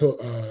and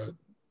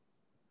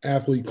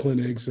athlete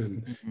clinics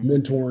and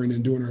mentoring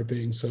and doing our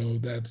thing. So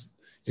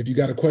if you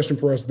got a question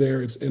for us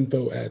there, it's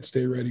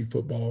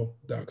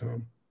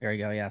info@StayReadyFootball.com. There you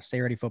go. Yeah.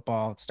 Stay Ready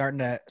Football. It's starting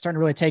to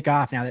really take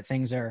off now that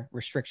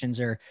restrictions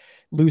are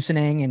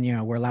loosening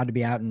and, we're allowed to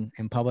be out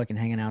in public and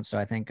hanging out. So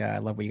I think I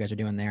love what you guys are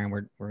doing there, and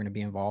we're going to be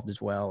involved as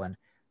well. And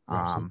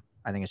I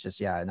think it's just,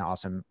 an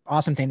awesome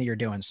thing that you're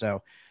doing.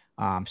 So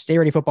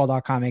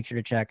StayReadyFootball.com. Make sure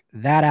to check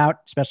that out,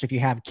 especially if you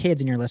have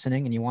kids and you're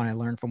listening and you want to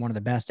learn from one of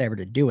the best ever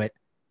to do it.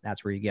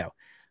 That's where you go.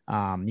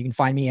 You can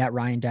find me at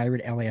Ryan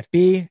Dyrud,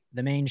 LAFB,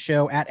 the main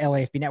show at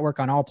LAFB Network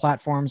on all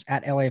platforms,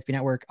 at LAFB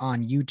Network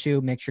on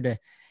YouTube. Make sure to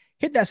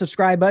hit that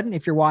subscribe button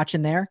if you're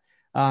watching there.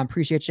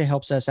 Appreciate you.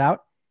 Helps us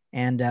out.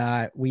 And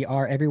we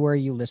are everywhere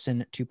you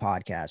listen to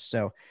podcasts.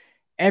 So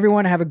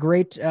everyone have a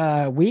great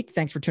week.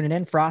 Thanks for tuning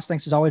in. Frost,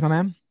 thanks as always, my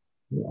man.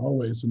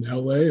 Always in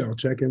LA. I'll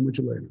check in with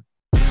you later.